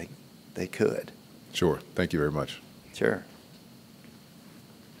west as they could. Sure. Thank you very much. Sure.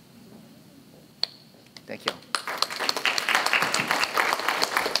 Thank you.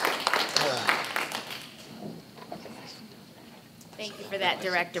 Thank you for that,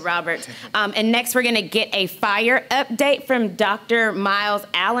 Director Roberts. And next, we're going to get a fire update from Dr. Miles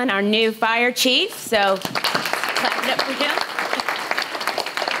Allen, our new fire chief. So, clap it up for him.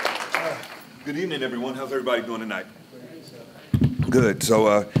 Good evening, everyone. How's everybody doing tonight? Good.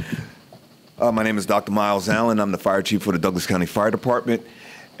 So, my name is Dr. Miles Allen. I'm the fire chief for the Douglas County Fire Department,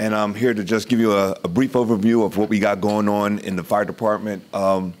 and I'm here to just give you a brief overview of what we got going on in the fire department.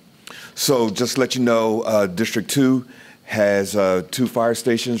 So, just to let you know, District 2 has 2 fire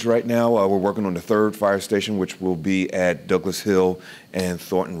stations right now. We're working on the 3rd fire station, which will be at Douglas Hill and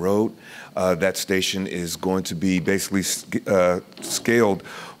Thornton Road. That station is going to be basically scaled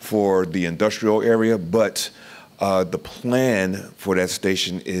for the industrial area, but the plan for that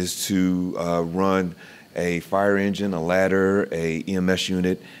station is to run a fire engine, a ladder, a EMS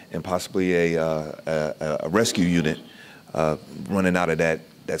unit, and possibly a rescue unit running out of that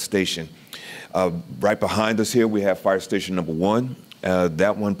station. Right behind us here, we have fire station number 1.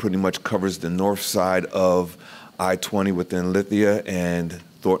 That one pretty much covers the north side of I-20 within Lithia and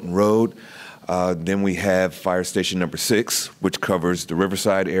Thornton Road. Then we have fire station number 6, which covers the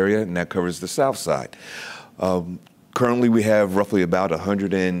Riverside area, and that covers the south side. Currently, we have roughly about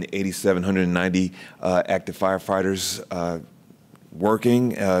 187, 190 active firefighters working.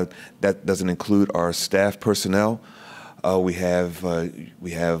 That doesn't include our staff personnel. We have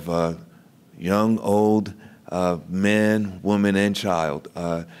young, old, men, woman, and child.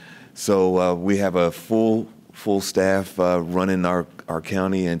 So we have a full staff running our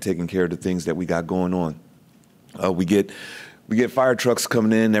county and taking care of the things that we got going on. We get fire trucks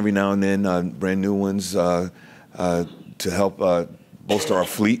coming in every now and then, brand new ones to help bolster our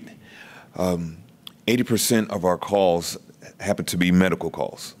fleet. 80% of our calls happen to be medical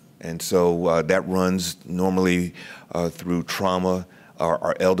calls, and so that runs normally through trauma,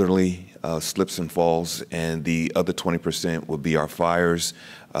 our elderly, slips and falls, and the other 20% will be our fires,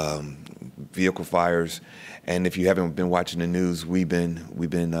 vehicle fires. And if you haven't been watching the news, we've been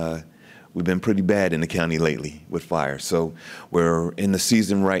pretty bad in the county lately with fire. So we're in the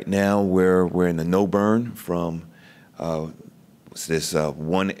season right now where we're in the no burn from 1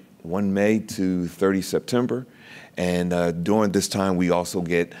 May to 30 September. And during this time, we also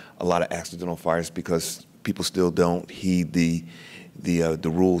get a lot of accidental fires because people still don't heed the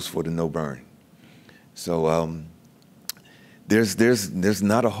rules for the no burn. So there's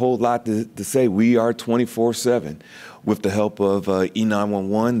not a whole lot to say. We are 24/7. With the help of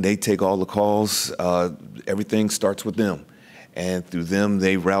E911, they take all the calls. Everything starts with them, and through them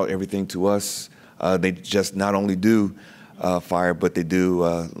they route everything to us. They just not only do fire, but they do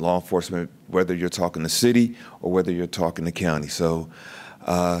law enforcement, whether you're talking the city or whether you're talking the county. So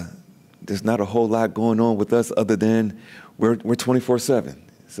there's not a whole lot going on with us other than we're 24/7.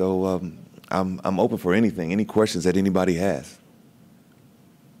 So I'm open for anything, any questions that anybody has.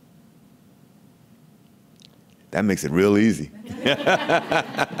 That makes it real easy.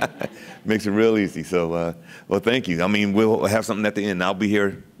 Makes it real easy. So, well, thank you. I mean, we'll have something at the end. I'll be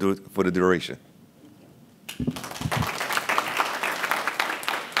here for the duration.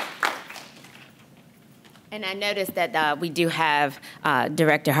 And I noticed that we do have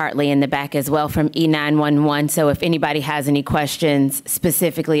Director Hartley in the back as well from E911. So if anybody has any questions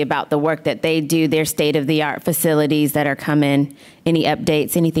specifically about the work that they do, their state-of-the-art facilities that are coming, any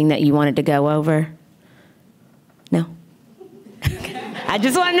updates, anything that you wanted to go over? No? I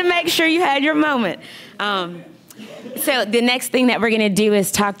just wanted to make sure you had your moment. So the next thing that we're going to do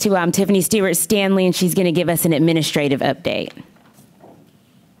is talk to Tiffany Stewart-Stanley, and she's going to give us an administrative update.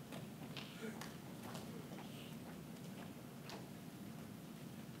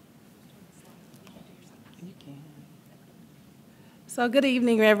 So good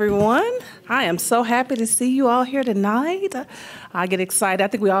evening, everyone. I am so happy to see you all here tonight. I get excited. I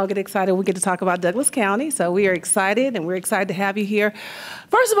think we all get excited when we get to talk about Douglas County. So we are excited, and we're excited to have you here.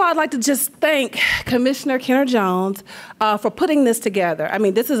 First of all, I'd like to just thank Commissioner Kenner Jones for putting this together. I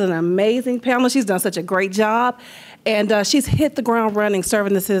mean, this is an amazing panel. She's done such a great job, and she's hit the ground running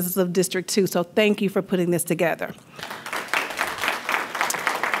serving the citizens of District 2. So thank you for putting this together.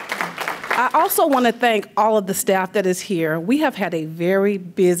 I also want to thank all of the staff that is here. We have had a very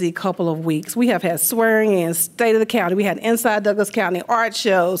busy couple of weeks. We have had swearing in, State of the County. We had Inside Douglas County art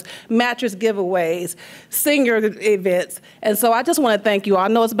shows, mattress giveaways, senior events. And so I just want to thank you. I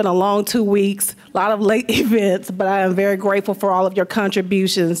know it's been a long 2 weeks, a lot of late events, but I am very grateful for all of your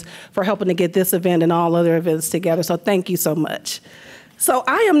contributions for helping to get this event and all other events together. So thank you so much. So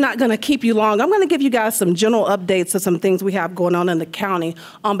I am not going to keep you long. I'm going to give you guys some general updates of some things we have going on in the county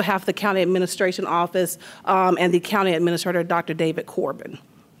on behalf of the County Administration Office and the County Administrator, Dr. David Corbin.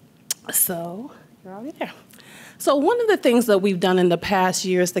 So you're already there. So one of the things that we've done in the past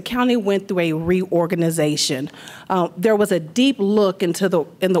year is the county went through a reorganization. There was a deep look in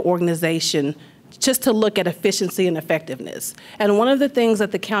the organization just to look at efficiency and effectiveness. And one of the things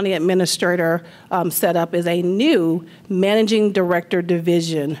that the county administrator set up is a new managing director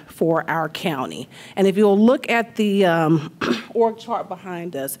division for our county. And if you'll look at the org chart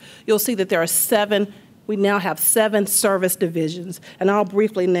behind us, you'll see that there are we now have 7 service divisions, and I'll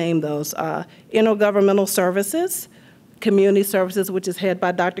briefly name those. Intergovernmental Services, Community Services, which is headed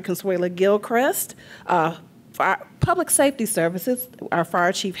by Dr. Consuela Gilchrist, Public Safety Services, our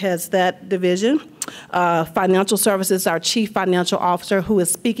fire chief heads that division. Financial Services, our chief financial officer, who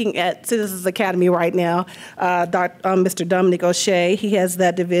is speaking at Citizens Academy right now, Mr. Dominic O'Shea, he has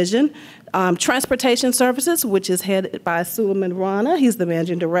that division. Transportation Services, which is headed by Suleiman Rana, he's the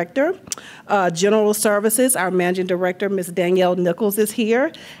managing director. General Services, our managing director, Ms. Danielle Nichols, is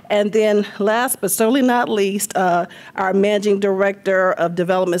here. And then last but certainly not least, our managing director of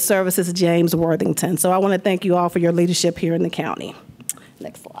Development Services, James Worthington. So I want to thank you all for your leadership here in the county.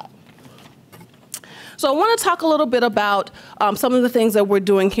 Next slide. So I want to talk a little bit about some of the things that we're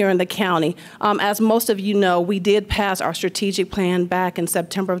doing here in the county. As most of you know, we did pass our strategic plan back in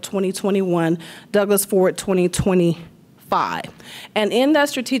September of 2021, Douglas Forward 2025. And in that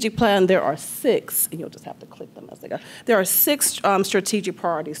strategic plan, there are 6, and you'll just have to click them as they go. There are 6 strategic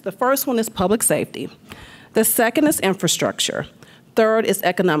priorities. The first one is public safety. The second is infrastructure. Third is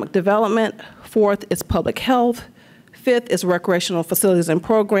economic development. Fourth is public health. 5th is recreational facilities and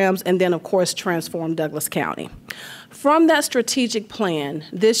programs, and then, of course, transform Douglas County. From that strategic plan,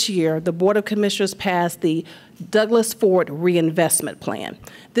 this year, the Board of Commissioners passed the Douglas Forward Reinvestment Plan.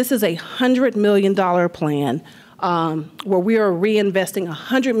 This is a $100 million plan where we are reinvesting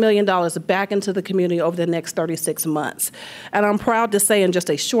 $100 million back into the community over the next 36 months. And I'm proud to say in just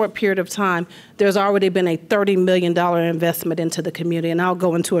a short period of time, there's already been a $30 million investment into the community, and I'll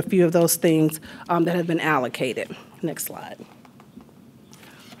go into a few of those things that have been allocated. Next slide.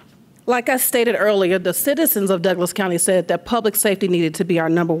 Like I stated earlier, the citizens of Douglas County said that public safety needed to be our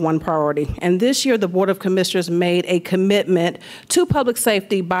 #1 priority. And this year, the Board of Commissioners made a commitment to public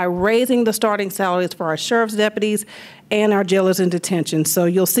safety by raising the starting salaries for our sheriff's deputies and our jailers in detention. So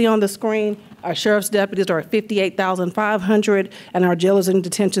you'll see on the screen, our sheriff's deputies are at $58,500, and our jailers in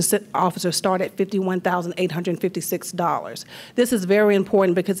detention officers start at $51,856. This is very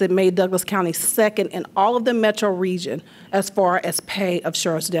important because it made Douglas County second in all of the metro region as far as pay of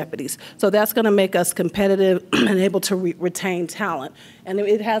sheriff's deputies. So that's going to make us competitive and able to retain talent. And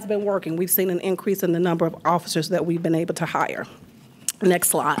it has been working. We've seen an increase in the number of officers that we've been able to hire. Next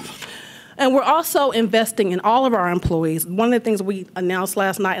slide. And we're also investing in all of our employees. One of the things we announced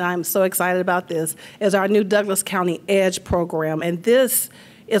last night, and I'm so excited about this, is our new Douglas County EDGE program. And this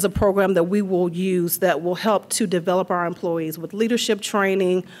is a program that we will use that will help to develop our employees with leadership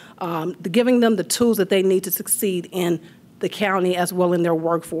training, giving them the tools that they need to succeed in the county as well in their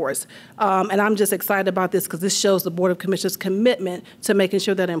workforce. And I'm just excited about this because this shows the Board of Commissioners' commitment to making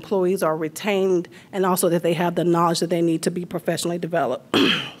sure that employees are retained and also that they have the knowledge that they need to be professionally developed.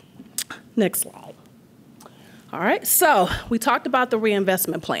 Next slide. All right, so we talked about the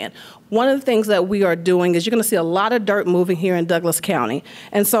reinvestment plan. One of the things that we are doing is you're going to see a lot of dirt moving here in Douglas County.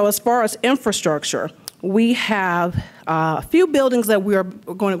 And so as far as infrastructure, we have a few buildings that we are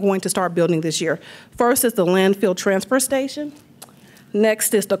going to start building this year. First is the landfill transfer station.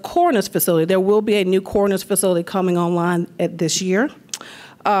 Next is the coroner's facility. There will be a new coroner's facility coming online this year.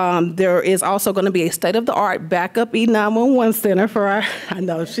 There is also going to be a state-of-the-art backup E911 center for our,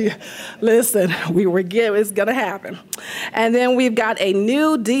 listen, it's going to happen. And then we've got a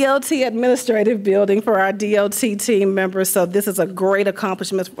new DLT administrative building for our DLT team members, so this is a great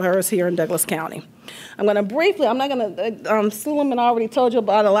accomplishment for us here in Douglas County. I'm going to briefly, Suleiman already told you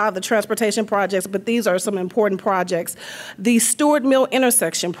about a lot of the transportation projects, but these are some important projects. The Stewart Mill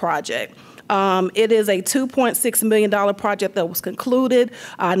intersection project. It is a $2.6 million project that was concluded.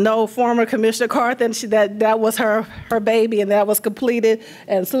 I know former Commissioner Carthen, that was her baby, and that was completed.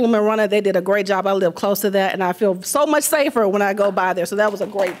 And Suleiman Rana, they did a great job. I live close to that, and I feel so much safer when I go by there. So that was a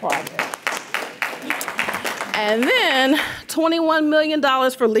great project. And then $21 million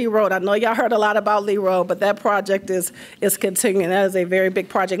for Lee Road. I know y'all heard a lot about Lee Road, but that project is continuing. That is a very big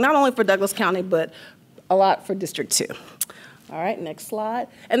project, not only for Douglas County, but a lot for District 2. All right, next slide.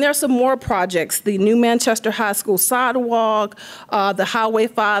 And there are some more projects. The new Manchester High School sidewalk, the Highway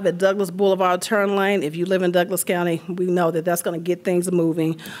 5 at Douglas Boulevard turn lane. If you live in Douglas County, we know that that's going to get things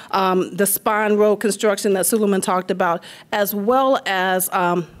moving. The Spine Road construction that Suleiman talked about, as well as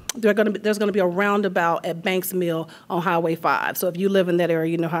there's going to be a roundabout at Banks Mill on Highway 5. So if you live in that area,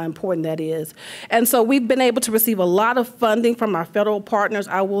 you know how important that is. And so we've been able to receive a lot of funding from our federal partners.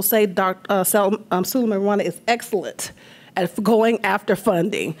 I will say Suleiman Rana is excellent at going after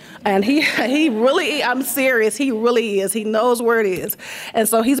funding. And he really, I'm serious, he really is. He knows where it is. And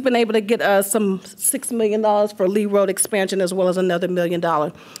so he's been able to get us some $6 million for Lee Road expansion, as well as another $1 million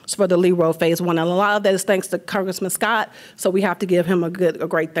for the Lee Road Phase 1. And a lot of that is thanks to Congressman Scott, so we have to give him a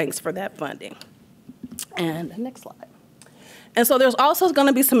great thanks for that funding. And next slide. And so there's also going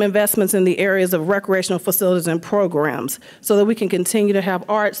to be some investments in the areas of recreational facilities and programs so that we can continue to have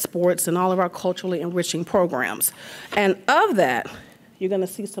art, sports, and all of our culturally enriching programs. And of that, you're going to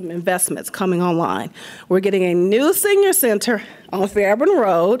see some investments coming online. We're getting a new senior center on Fairburn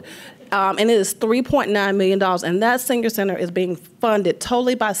Road, and it is $3.9 million, and that senior center is being funded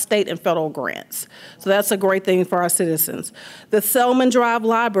totally by state and federal grants. So that's a great thing for our citizens. The Selman Drive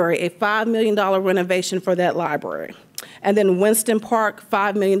Library, a $5 million renovation for that library. And then Winston Park,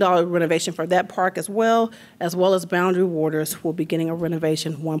 $5 million renovation for that park as well as Boundary Waters will be getting a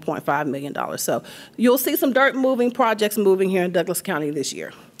renovation, $1.5 million. So you'll see some dirt moving projects moving here in Douglas County this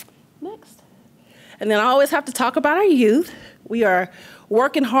year. Next. And then I always have to talk about our youth. We are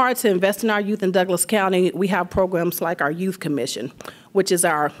working hard to invest in our youth in Douglas County. We have programs like our Youth Commission, which is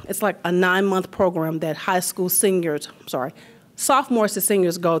it's like a 9-month program that sophomores to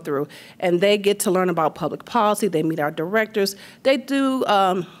seniors go through, and they get to learn about public policy. They meet our directors. They do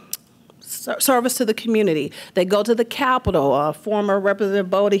service to the community. They go to the Capitol. Former Representative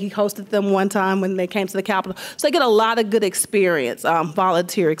Bodie, he hosted them one time when they came to the Capitol. So they get a lot of good experience,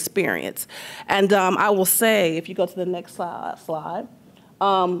 volunteer experience. And I will say, if you go to the next slide,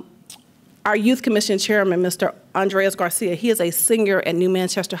 our Youth Commission Chairman, Mr. Andreas Garcia, he is a senior at New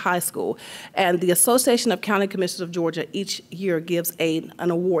Manchester High School. And the Association of County Commissioners of Georgia each year gives an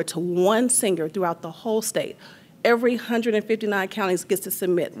award to one senior throughout the whole state. Every 159 counties gets to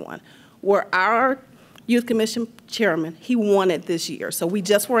submit one. Where our Youth Commission Chairman, he won it this year. So we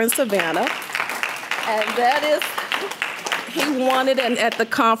just were in Savannah, and he won it at the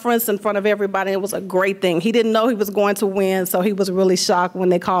conference in front of everybody. It was a great thing. He didn't know he was going to win, so he was really shocked when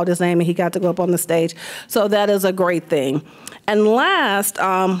they called his name and he got to go up on the stage. So that is a great thing. And last,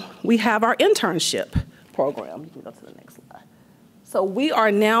 we have our internship program. You can go to the next slide. So we are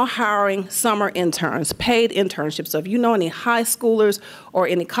now hiring summer interns, paid internships. So if you know any high schoolers or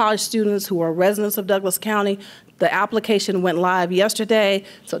any college students who are residents of Douglas County, the application went live yesterday,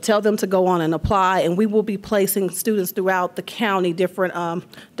 so tell them to go on and apply, and we will be placing students throughout the county, different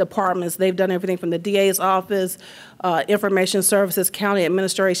departments. They've done everything from the DA's office, information services, county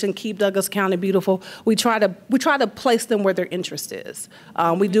administration, Keep Douglas County Beautiful. We try to place them where their interest is.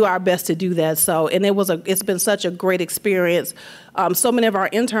 We do our best to do that. So, and it's been such a great experience. So many of our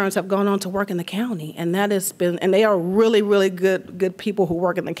interns have gone on to work in the county, and and they are really, really good people who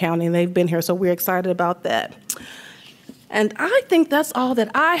work in the county, and they've been here. So we're excited about that. And I think that's all that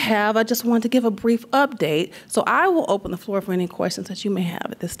I have. I just wanted to give a brief update. So I will open the floor for any questions that you may have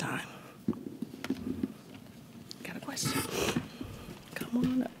at this time. Got a question? Come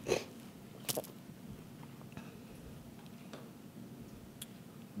on up.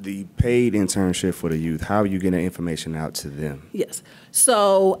 The paid internship for the youth, how are you getting information out to them? Yes.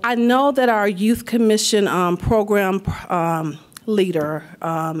 So I know that our Youth Commission program leader,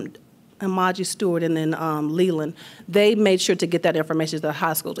 Amaji Stewart and then Leland, they made sure to get that information to the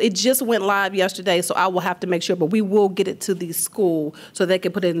high schools. It just went live yesterday, so I will have to make sure, but we will get it to the school so they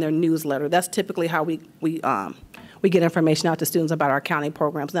can put it in their newsletter. That's typically how we get information out to students about our county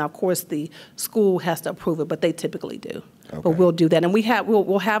programs. Now, of course, the school has to approve it, but they typically do. Okay. But we'll do that, and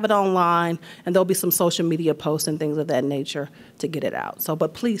we'll have it online, and there'll be some social media posts and things of that nature to get it out. So,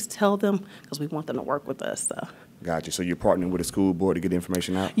 but please tell them, because we want them to work with us. So. Gotcha. So you're partnering with a school board to get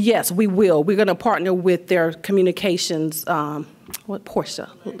information out? Yes, we will. We're going to partner with their communications.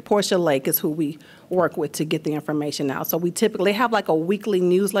 Portia Lake is who we work with to get the information out. So we typically have like a weekly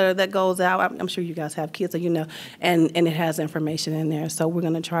newsletter that goes out. I'm sure you guys have kids, so you know, and it has information in there. So we're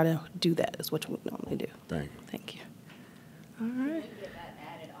going to try to do that. Is what we normally do. Thank you. Thank you. All right. Get that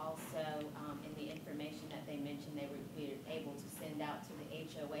added also in the information that they mentioned they were able to send out to the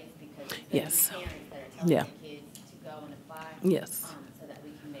HOAs because it's the parents that are telling the kids Yes. So that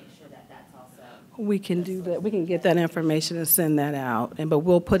we can make sure that that's also. We can do that. We can get that information and send that out. But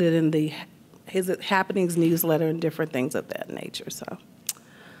we'll put it in the His Happenings newsletter and different things of that nature. So,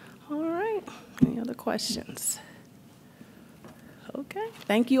 all right. Any other questions? Okay.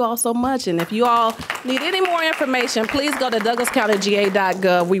 Thank you all so much. And if you all need any more information, please go to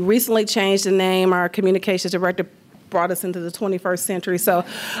douglascountyga.gov. We recently changed the name. Our communications director brought us into the 21st century. So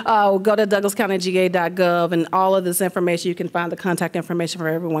go to douglascountyga.gov, and all of this information, you can find the contact information for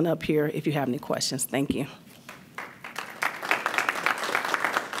everyone up here if you have any questions. Thank you.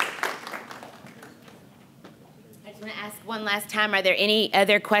 I just want to ask one last time, are there any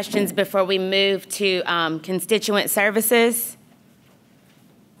other questions before we move to constituent services?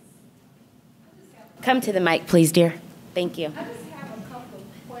 Come to the mic, please, dear. Thank you. I just have a couple of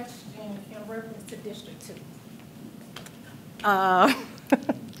questions in reference to District 2.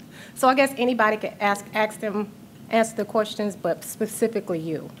 So I guess anybody could answer the questions, but specifically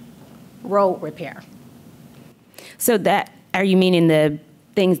you. Road repair. So are you meaning the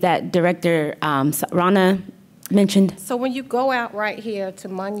things that Director Rana mentioned? So when you go out right here to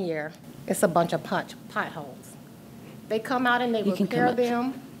Munier, it's a bunch of potholes. They come out and they repair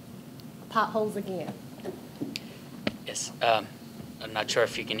them, potholes again. Yes. I'm not sure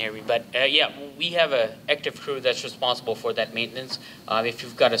if you can hear me, but yeah, we have an active crew that's responsible for that maintenance. If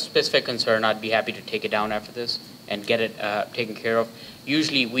you've got a specific concern, I'd be happy to take it down after this and get it taken care of.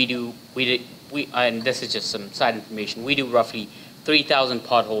 Usually and this is just some side information, we do roughly 3,000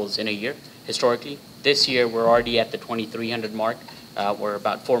 potholes in a year, historically. This year, we're already at the 2,300 mark. We're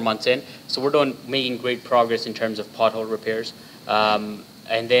about 4 months in. So we're making great progress in terms of pothole repairs.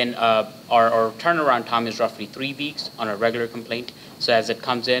 And then our turnaround time is roughly 3 weeks on a regular complaint. So as it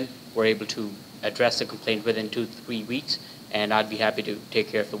comes in, we're able to address the complaint within 2 to 3 weeks, and I'd be happy to take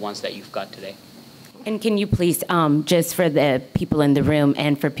care of the ones that you've got today. And can you please, just for the people in the room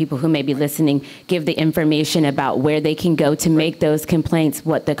and for people who may be listening, give the information about where they can go to make those complaints,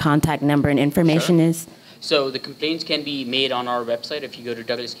 what the contact number and information is? So the complaints can be made on our website. If you go to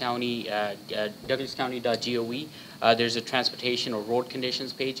Douglas County, douglascounty.gov, there's a transportation or road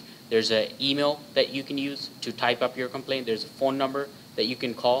conditions page. There's an email that you can use to type up your complaint. There's a phone number that you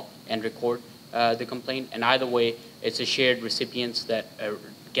can call and record the complaint. And either way, it's a shared recipients that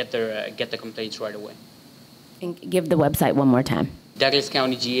get the complaints right away. And give the website one more time.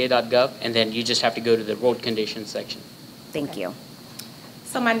 douglascountyga.gov, and then you just have to go to the road conditions section. Thank you.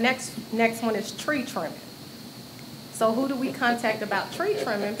 So my next one is tree trimming. So who do we contact about tree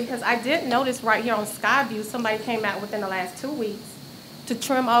trimming? Because I did notice right here on Skyview, somebody came out within the last 2 weeks to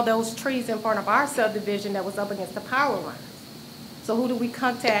trim all those trees in front of our subdivision that was up against the power lines. So who do we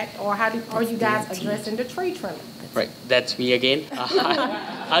contact, or how are you guys addressing the tree trimming? Right, that's me again.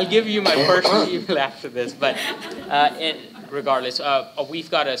 I'll give you my personal email after this, but regardless, we've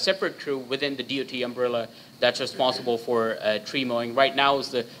got a separate crew within the DOT umbrella that's responsible for tree mowing. Right now is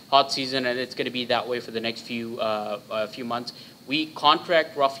the hot season, and it's going to be that way for the next few months. We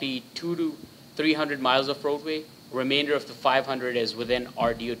contract roughly 200 to 300 miles of roadway. Remainder of the 500 is within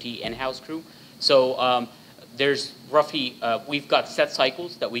our DOT in-house crew. So there's roughly, we've got set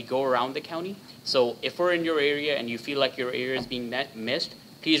cycles that we go around the county. So if we're in your area and you feel like your area is being missed,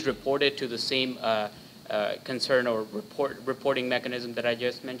 please report it to the same concern or reporting mechanism that I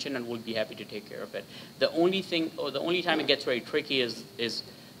just mentioned, and we'll be happy to take care of it. The only time it gets very tricky is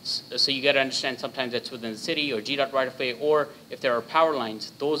so you got to understand, sometimes it's within the city or GDOT right of way, or if there are power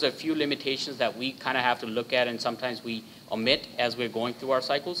lines. Those are a few limitations that we kind of have to look at, and sometimes we omit as we're going through our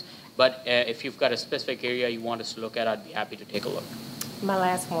cycles. But if you've got a specific area you want us to look at, I'd be happy to take a look. My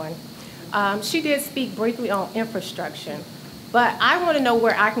last one. She did speak briefly on infrastructure, but I want to know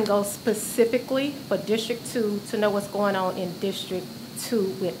where I can go specifically for District 2 to know what's going on in District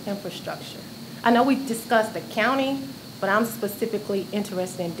 2 with infrastructure. I know we discussed the county, but I'm specifically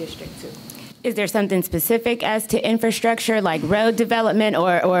interested in District 2. Is there something specific as to infrastructure, like road development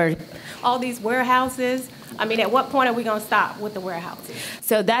or? All these warehouses, I mean, at what point are we going to stop with the warehouses?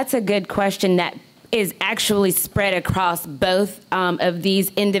 So that's a good question that is actually spread across both of these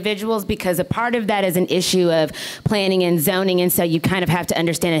individuals, because a part of that is an issue of planning and zoning, and so you kind of have to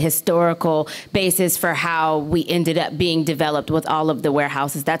understand a historical basis for how we ended up being developed with all of the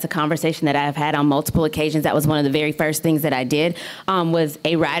warehouses. That's a conversation that I've had on multiple occasions. That was one of the very first things that I did, was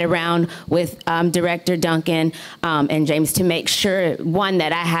a ride around with Director Duncan and James to make sure, one,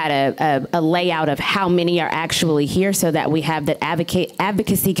 that I had a layout of how many are actually here so that we have that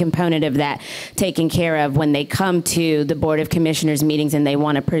advocacy component of that taken taken care of when they come to the Board of Commissioners meetings and they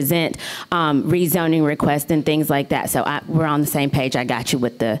want to present rezoning requests and things like that. So we're on the same page. I got you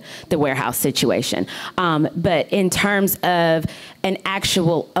with the warehouse situation. But in terms of an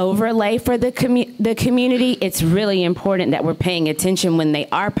actual overlay for the community, it's really important that we're paying attention when they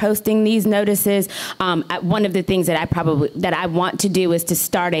are posting these notices. One of the things that I want to do is to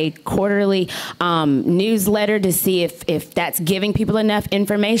start a quarterly newsletter to see if that's giving people enough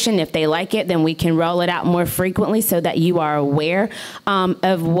information. If they like it, then we can roll it out more frequently so that you are aware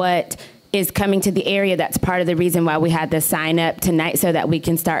of what is coming to the area. That's part of the reason why we had the sign up tonight, so that we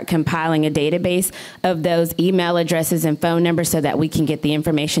can start compiling a database of those email addresses and phone numbers so that we can get the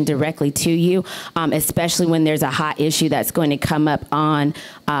information directly to you, especially when there's a hot issue that's going to come up on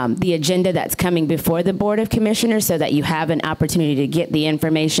the agenda that's coming before the Board of Commissioners, so that you have an opportunity to get the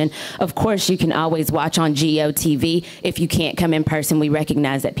information. Of course, you can always watch on GOTV. If you can't come in person, we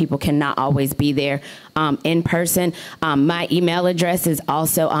recognize that people cannot always be there in person. My email address is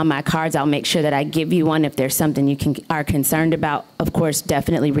also on my cards. I'll make sure that I give you one if there's something you are concerned about. Of course,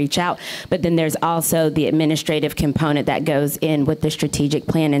 definitely reach out. But then there's also the administrative component that goes in with the strategic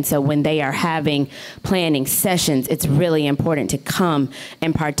plan. And so when they are having planning sessions, it's really important to come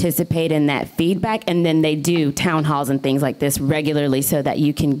and participate in that feedback. And then they do town halls and things like this regularly so that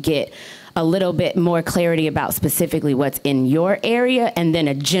you can get a little bit more clarity about specifically what's in your area, and then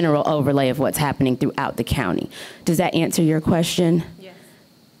a general overlay of what's happening throughout the county. Does that answer your question? Yes.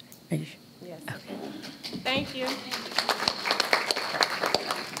 Are you sure? Yes. Okay. Thank you.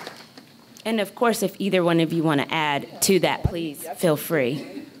 And of course, if either one of you want to add to that, please feel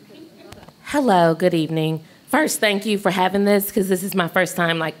free. Hello, good evening. First, thank you for having this, because this is my first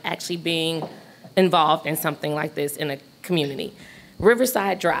time actually being involved in something like this in a community.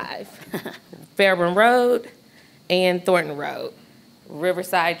 Riverside Drive, Fairburn Road, and Thornton Road.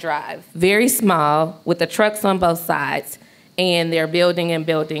 Riverside Drive, very small, with the trucks on both sides, and they're building and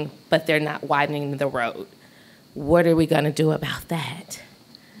building, but they're not widening the road. What are we going to do about that?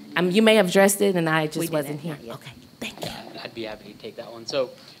 You may have addressed it, and I just wasn't here. Okay, thank you. I'd be happy to take that one. So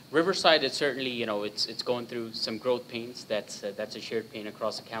Riverside is certainly, it's going through some growth pains. That's a shared pain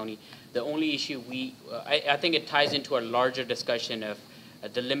across the county. The only issue I think it ties into a larger discussion of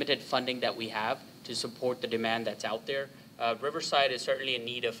the limited funding that we have to support the demand that's out there. Riverside is certainly in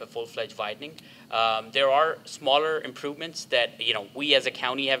need of a full-fledged widening. There are smaller improvements that we as a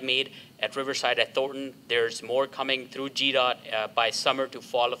county have made at Riverside, at Thornton. There's more coming through GDOT by summer to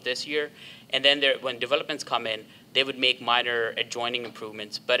fall of this year. And then when developments come in, they would make minor adjoining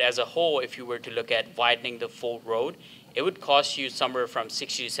improvements. But as a whole, if you were to look at widening the full road, it would cost you somewhere from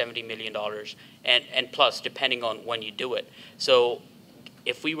 $60 to $70 million, and plus, depending on when you do it. So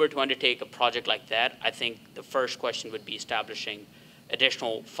if we were to undertake a project like that, I think the first question would be establishing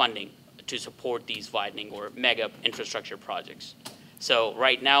additional funding to support these widening or mega infrastructure projects. So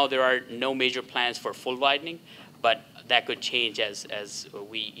right now, there are no major plans for full widening, but that could change as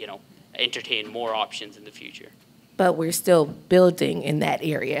we entertain more options in the future. But we're still building in that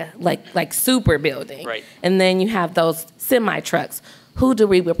area, like super building. Right. And then you have those semi-trucks. Who do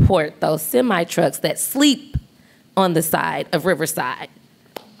we report those semi-trucks that sleep on the side of Riverside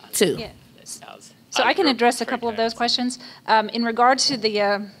to? Yeah. So I can address a couple of those questions. In regard to the,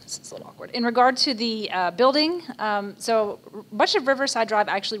 it's a little awkward. In regard to the building, so much of Riverside Drive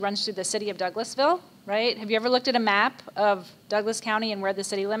actually runs through the city of Douglasville, right? Have you ever looked at a map of Douglas County and where the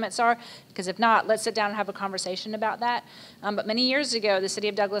city limits are? Because if not, let's sit down and have a conversation about that. But many years ago, the city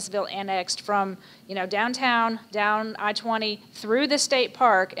of Douglasville annexed from downtown, down I-20, through the state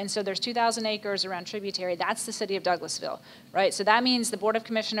park, and so there's 2,000 acres around tributary. That's the city of Douglasville, right? So that means the Board of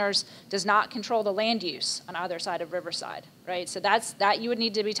Commissioners does not control the land use on either side of Riverside, right? So that you would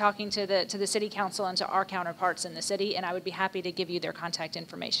need to be talking to the city council and to our counterparts in the city, and I would be happy to give you their contact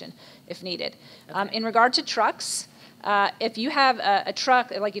information if needed. Okay. In regard to trucks, if you have a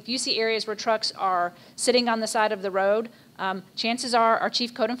truck, like if you see areas where trucks are sitting on the side of the road, chances are our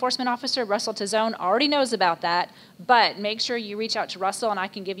Chief Code Enforcement Officer, Russell Tizone, already knows about that, but make sure you reach out to Russell, and I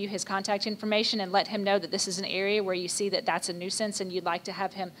can give you his contact information and let him know that this is an area where you see that that's a nuisance and you'd like to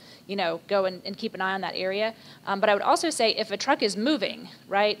have him, go and keep an eye on that area. But I would also say if a truck is moving,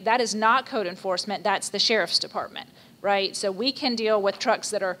 right, that is not code enforcement, that's the Sheriff's Department, right? So we can deal with trucks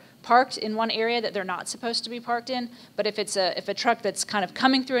that are parked in one area that they're not supposed to be parked in, but if a truck that's kind of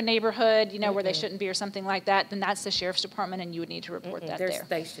coming through a neighborhood, where they shouldn't be or something like that, then that's the Sheriff's Department, and you would need to report that they're there.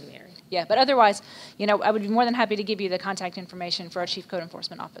 stationary. Yeah, but otherwise, I would be more than happy to give you the contact information for our Chief Code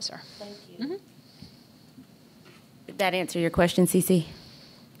Enforcement Officer. Thank you. Mm-hmm. Did that answer your question, Cece?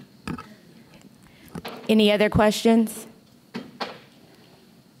 Any other questions?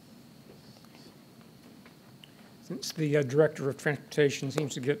 Since the Director of Transportation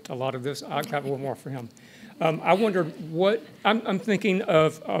seems to get a lot of this, I've got one more for him. I wondered what, I'm thinking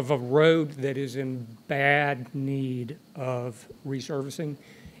of a road that is in bad need of resurfacing.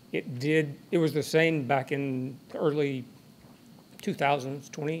 It was the same back in the early 2000s,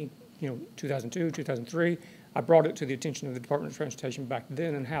 2002, 2003. I brought it to the attention of the Department of Transportation back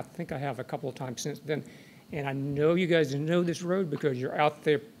then, and I think I have a couple of times since then. And I know you guys know this road because you're out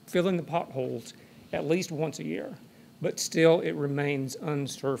there filling the potholes at least once a year, but still it remains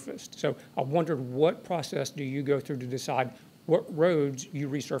unsurfaced. So I wondered, what process do you go through to decide what roads you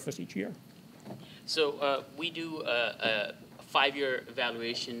resurface each year? So we do a 5-year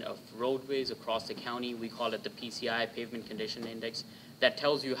evaluation of roadways across the county. We call it the PCI, Pavement Condition Index. That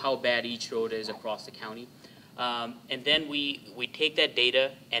tells you how bad each road is across the county. And then we take that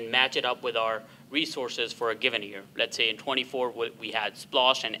data and match it up with our resources for a given year. Let's say in 24, we had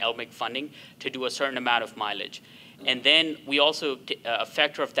SPLOSH and LMIC funding to do a certain amount of mileage. And then we also, a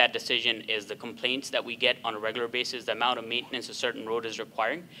factor of that decision is the complaints that we get on a regular basis, the amount of maintenance a certain road is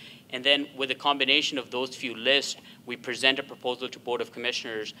requiring. And then with a combination of those few lists, we present a proposal to Board of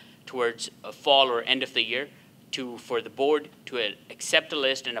Commissioners towards a fall or end of the year for the board to accept a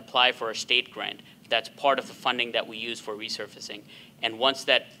list and apply for a state grant. That's part of the funding that we use for resurfacing. And once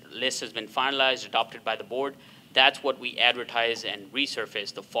that list has been finalized, adopted by the board, that's what we advertise and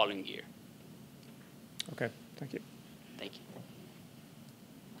resurface the following year. Okay, thank you. Thank you.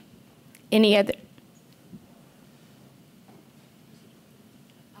 Any other?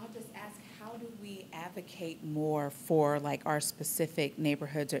 I'll just ask, how do we advocate more for like our specific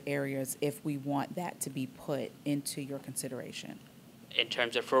neighborhoods or areas if we want that to be put into your consideration? In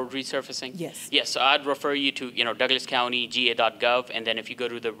terms of road resurfacing? Yes. Yes, so I'd refer you to, douglascountyga.gov, and then if you go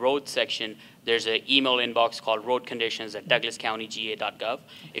to the road section, there's an email inbox called roadconditions@douglascountyga.gov.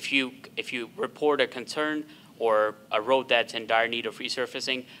 If you report a concern or a road that's in dire need of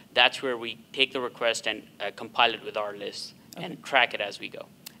resurfacing, that's where we take the request and compile it with our list and track it as we go.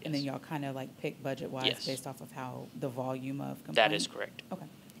 And then y'all kind of like pick budget-wise based off of how the volume of complaints? That is correct. Okay.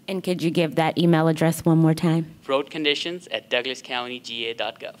 And could you give that email address one more time?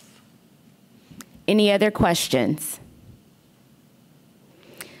 roadconditions@douglascountyga.gov. Any other questions?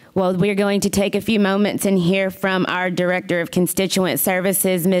 Well, we're going to take a few moments and hear from our Director of Constituent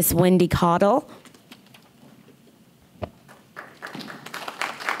Services, Ms. Wendy Caudle.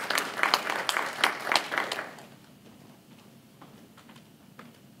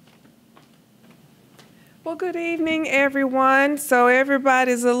 Well, good evening, everyone. So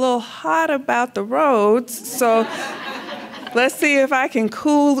everybody's a little hot about the roads, so let's see if I can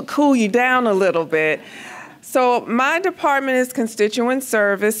cool you down a little bit. So my department is Constituent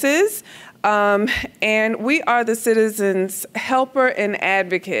Services, and we are the citizens' helper and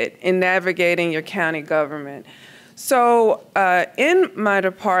advocate in navigating your county government. So in my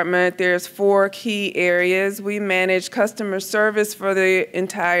department, there's 4 key areas. We manage customer service for the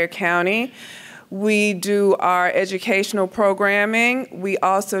entire county. We do our educational programming. We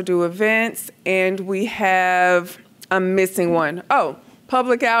also do events, and we have, I'm missing one. Oh,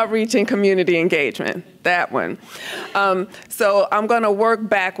 public outreach and community engagement, that one. So I'm gonna work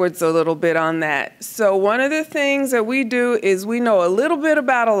backwards a little bit on that. So one of the things that we do is we know a little bit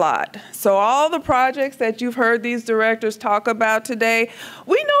about a lot. So all the projects that you've heard these directors talk about today,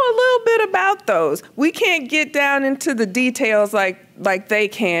 we know a little bit about those. We can't get down into the details like they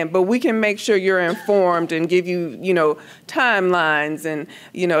can, but we can make sure you're informed and give you, timelines and,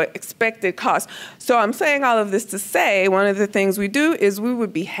 expected costs. So I'm saying all of this to say, one of the things we do is we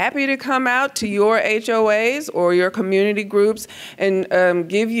would be happy to come out to your HOAs or your community groups and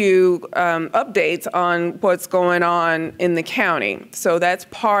give you updates on what's going on in the county. So that's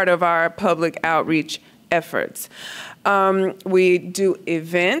part of our public outreach efforts. We do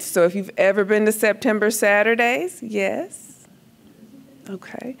events. So if you've ever been to September Saturdays, yes.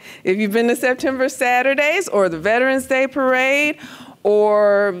 Okay. If you've been to September Saturdays or the Veterans Day Parade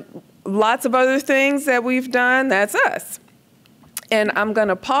or lots of other things that we've done, that's us. And I'm going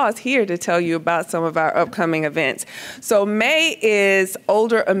to pause here to tell you about some of our upcoming events. So May is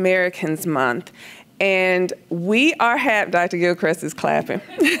Older Americans Month. And we are Dr. Gilchrist is clapping.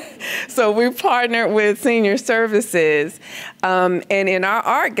 So we partnered with Senior Services. And in our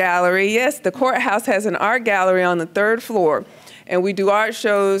art gallery, yes, the courthouse has an art gallery on the 3rd floor. And we do art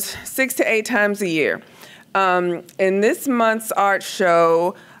shows 6 to 8 times a year. In this month's art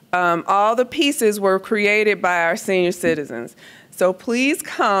show, all the pieces were created by our senior citizens. So please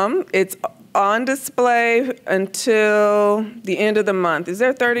come. It's on display until the end of the month. Is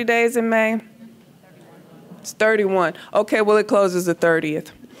there 30 days in May? It's 31. Okay, well, it closes the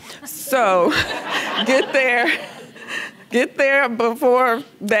 30th. So get there. Get there before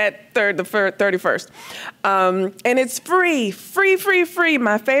that the 31st. And it's free, free, free, free.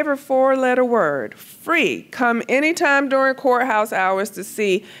 My favorite 4-letter word, free. Come anytime during courthouse hours to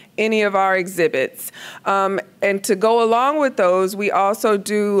see any of our exhibits. And to go along with those, we also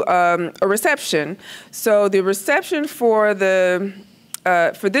do a reception. So the reception for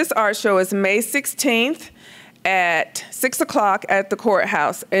this art show is May 16th. At 6 o'clock at the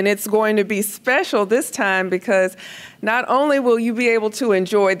courthouse. And it's going to be special this time because not only will you be able to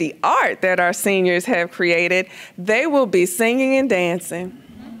enjoy the art that our seniors have created, they will be singing and dancing.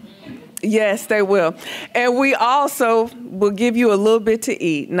 Yes, they will. And we also will give you a little bit to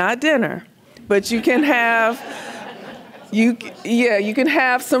eat, not dinner, but you can have you can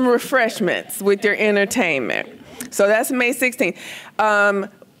have some refreshments with your entertainment. So that's May 16th.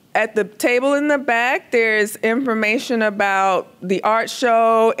 At the table in the back, there's information about the art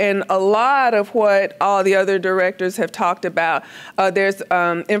show and a lot of what all the other directors have talked about. There's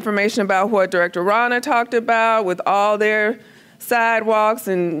information about what Director Rana talked about with all their sidewalks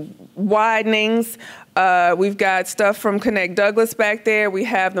and widenings. We've got stuff from Connect Douglas back there. We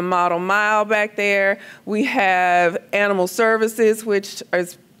have the Model Mile back there. We have Animal Services, which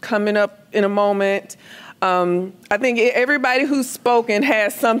is coming up in a moment. I think everybody who's spoken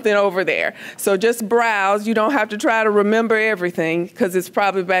has something over there. So just browse. You don't have to try to remember everything because it's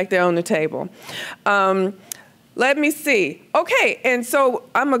probably back there on the table. Let me see. Okay, and so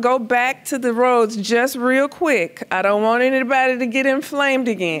I'm going to go back to the roads just real quick. I don't want anybody to get inflamed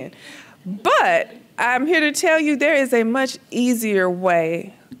again. But I'm here to tell you there is a much easier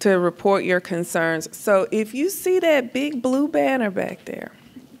way to report your concerns. So if you see that big blue banner back there,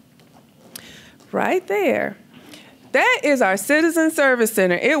 right there, that is our Citizen Service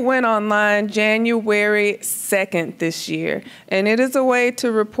Center. It went online January 2nd this year, and it is a way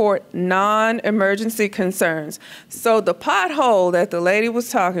to report non-emergency concerns. So the pothole that the lady was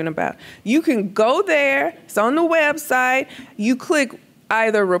talking about, you can go there, it's on the website, you click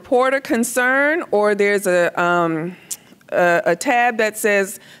either report a concern or there's a tab that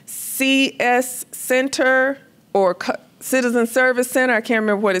says CS Center or Citizen Service Center, I can't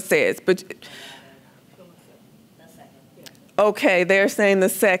remember what it says, but okay, they're saying the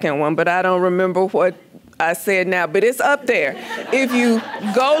second one, but I don't remember what I said now, but it's up there. If you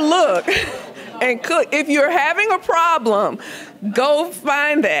go look and click, if you're having a problem, go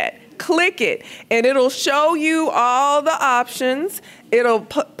find that, click it, and it'll show you all the options. It'll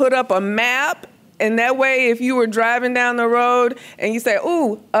put up a map, and that way if you were driving down the road and you say,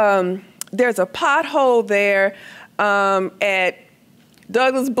 ooh, there's a pothole there at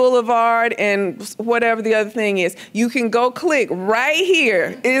Douglas Boulevard and whatever the other thing is, you can go click right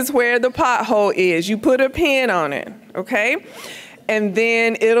here is where the pothole is. You put a pin on it, okay? And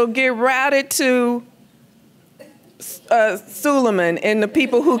then it'll get routed to Suleiman and the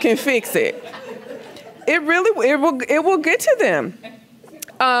people who can fix it. It will get to them.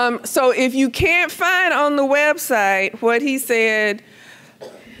 So if you can't find on the website what he said,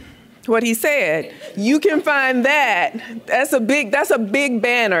 you can find that. That's a big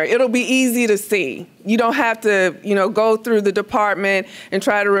banner. It'll be easy to see. You don't have to, go through the department and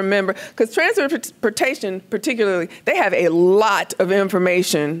try to remember. Because transportation, particularly, they have a lot of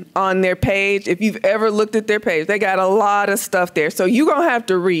information on their page. If you've ever looked at their page, they got a lot of stuff there. So you're going to have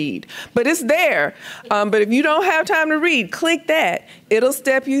to read. But it's there. But if you don't have time to read, click that. It'll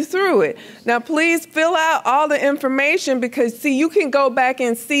step you through it. Now, please fill out all the information because, see, you can go back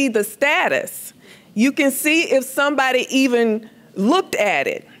and see the status. You can see if somebody even looked at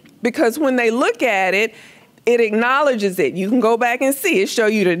it. Because when they look at it, it acknowledges it. You can go back and see it, show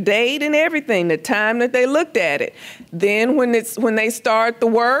you the date and everything, the time that they looked at it. Then when they start the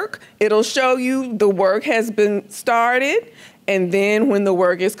work, it'll show you the work has been started. And then when the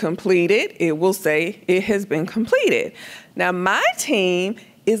work is completed, it will say it has been completed. Now, my team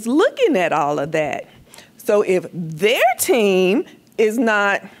is looking at all of that. So if their team is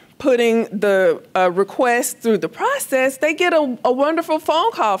not putting the request through the process, they get a wonderful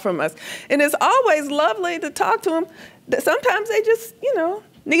phone call from us. And it's always lovely to talk to them. Sometimes they just,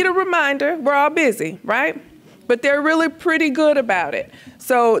 need a reminder. We're all busy, right? But they're really pretty good about it.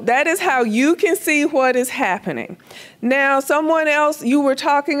 So that is how you can see what is happening. Now, someone else, you were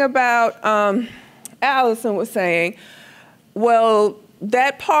talking about, Allison was saying, well,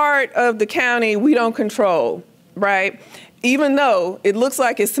 that part of the county we don't control, right? Even though it looks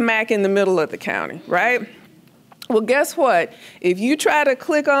like it's smack in the middle of the county, right? Well, guess what? If you try to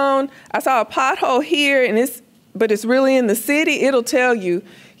click on, I saw a pothole here, but it's really in the city, it'll tell you,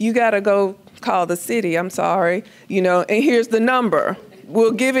 you gotta go call the city, I'm sorry, and here's the number.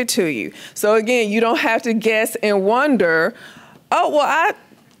 we'll give it to you. So again, you don't have to guess and wonder, oh, well, I,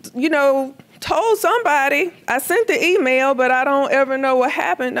 told somebody, I sent the email, but I don't ever know what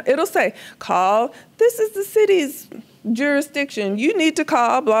happened. It'll say, call, this is the city's jurisdiction. You need to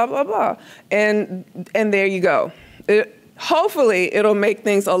call, blah, blah, blah. And there you go. Hopefully, it'll make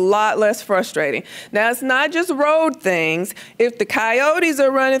things a lot less frustrating. Now, it's not just road things. If the coyotes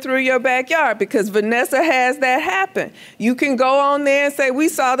are running through your backyard, because Vanessa has that happen, you can go on there and say, we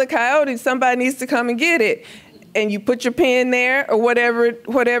saw the coyote, somebody needs to come and get it. And you put your pin there or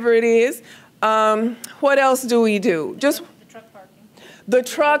whatever it is. What else do we do? Just the truck parking. The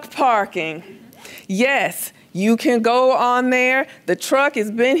truck parking. Yes. You can go on there. The truck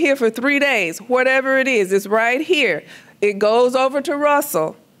has been here for 3 days. Whatever it is, it's right here. It goes over to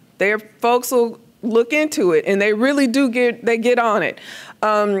Russell. Their folks will look into it, and they really do get on it.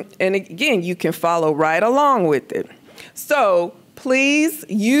 And again, you can follow right along with it. So please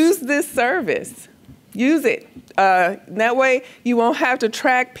use this service. Use it. That way, you won't have to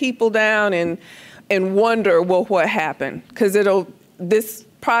track people down and wonder, well, what happened? Because this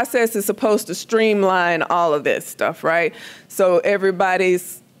process is supposed to streamline all of this stuff, right? So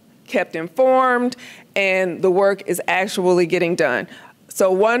everybody's kept informed and the work is actually getting done.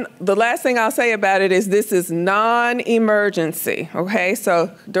 So the last thing I'll say about it is this is non-emergency, okay?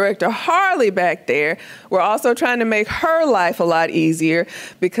 So Director Harley back there, we're also trying to make her life a lot easier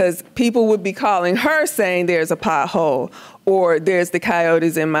because people would be calling her saying there's a pothole or there's the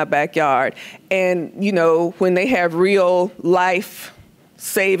coyotes in my backyard. And, when they have real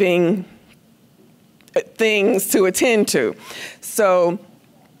life-saving things to attend to. So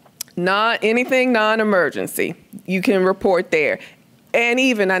anything non-emergency, you can report there. And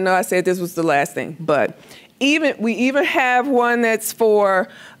even, I know I said this was the last thing, but we even have one that's for,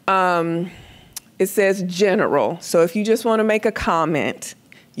 it says general. So if you just want to make a comment,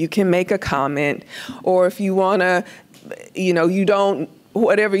 you can make a comment. Or if you want to,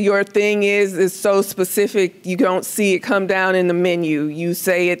 whatever your thing is so specific, you don't see it come down in the menu. You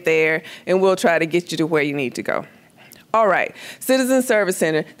say it there, and we'll try to get you to where you need to go. All right, Citizen Service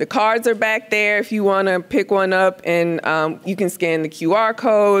Center. The cards are back there if you want to pick one up, and you can scan the QR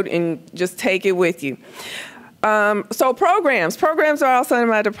code and just take it with you. So programs are also in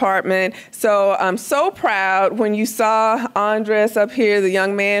my department. So I'm so proud when you saw Andres up here, the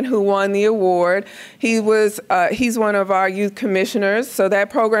young man who won the award. He's one of our youth commissioners. So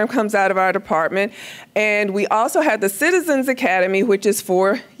that program comes out of our department. And we also have the Citizens Academy, which is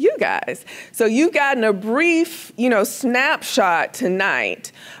for you guys. So you've gotten a brief, snapshot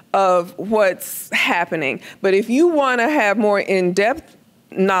tonight of what's happening. But if you want to have more in-depth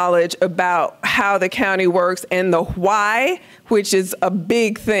knowledge about how the county works and the why, which is a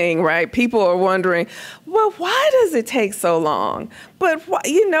big thing, right? People are wondering, well, why does it take so long? But,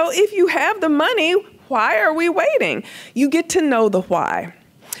 if you have the money, why are we waiting? You get to know the why.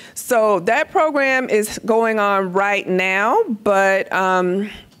 So that program is going on right now, but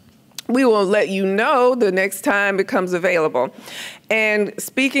we will let you know the next time it becomes available. And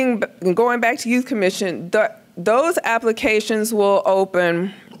going back to Youth Commission, those applications will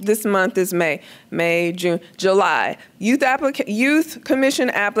open, this month is May, June, July. Youth Commission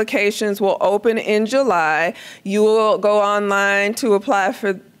applications will open in July. You will go online to apply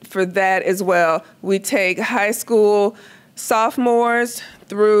for that as well. We take high school sophomores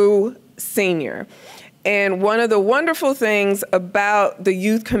through senior. And one of the wonderful things about the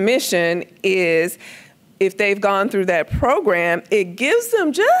Youth Commission is if they've gone through that program, it gives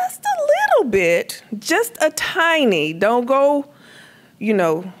them just a little bit, just a tiny, don't go,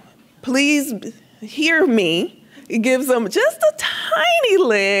 please hear me. It gives them just a tiny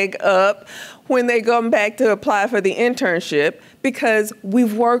leg up when they come back to apply for the internship because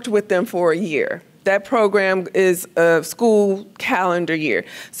we've worked with them for a year. That program is a school calendar year.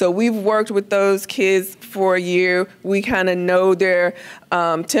 So we've worked with those kids for a year. We kind of know their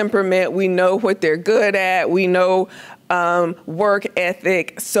temperament. We know what they're good at. We know work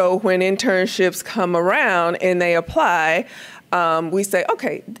ethic. So when internships come around and they apply, we say,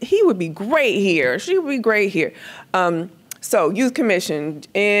 okay, he would be great here. She would be great here. So Youth Commission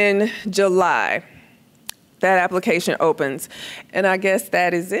in July, that application opens. And I guess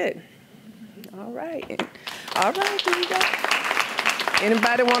that is it. All right. All right, there you go.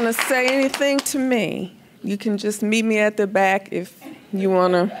 Anybody want to say anything to me? You can just meet me at the back if you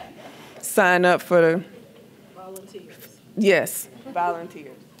want to sign up for the... Volunteers. Yes,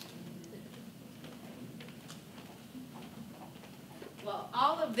 volunteers. Well,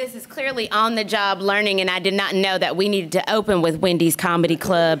 all of this is clearly on-the-job learning, and I did not know that we needed to open with Wendy's Comedy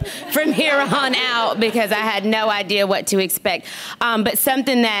Club from here on out because I had no idea what to expect. But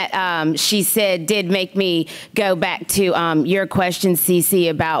something that she said did make me go back to your question,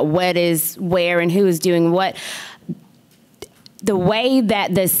 Cece, about what is where and who is doing what. The way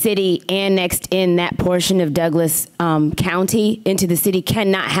that the city annexed in that portion of Douglas County into the city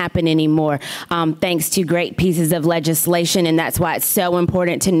cannot happen anymore, thanks to great pieces of legislation, and that's why it's so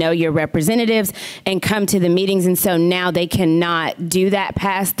important to know your representatives and come to the meetings. And so now they cannot do that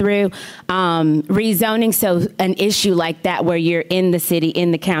pass-through rezoning. So an issue like that where you're in the city, in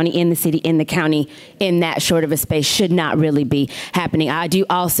the county, in the city, in the county, in that short of a space should not really be happening. I do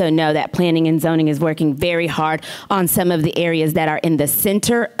also know that planning and zoning is working very hard on some of the areas that are in the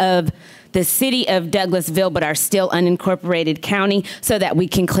center of the city of Douglasville but are still unincorporated county, so that we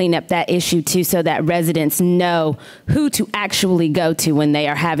can clean up that issue too, so that residents know who to actually go to when they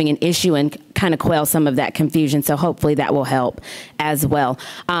are having an issue and kind of quell some of that confusion. So hopefully that will help as well.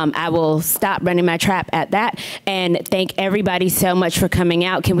 I will stop running my trap at that and thank everybody so much for coming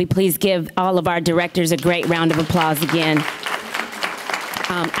out. Can we please give all of our directors a great round of applause again?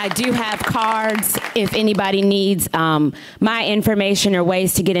 I do have cards. If anybody needs my information or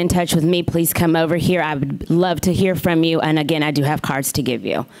ways to get in touch with me, please come over here. I would love to hear from you. And again, I do have cards to give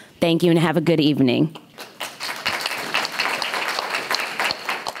you. Thank you and have a good evening.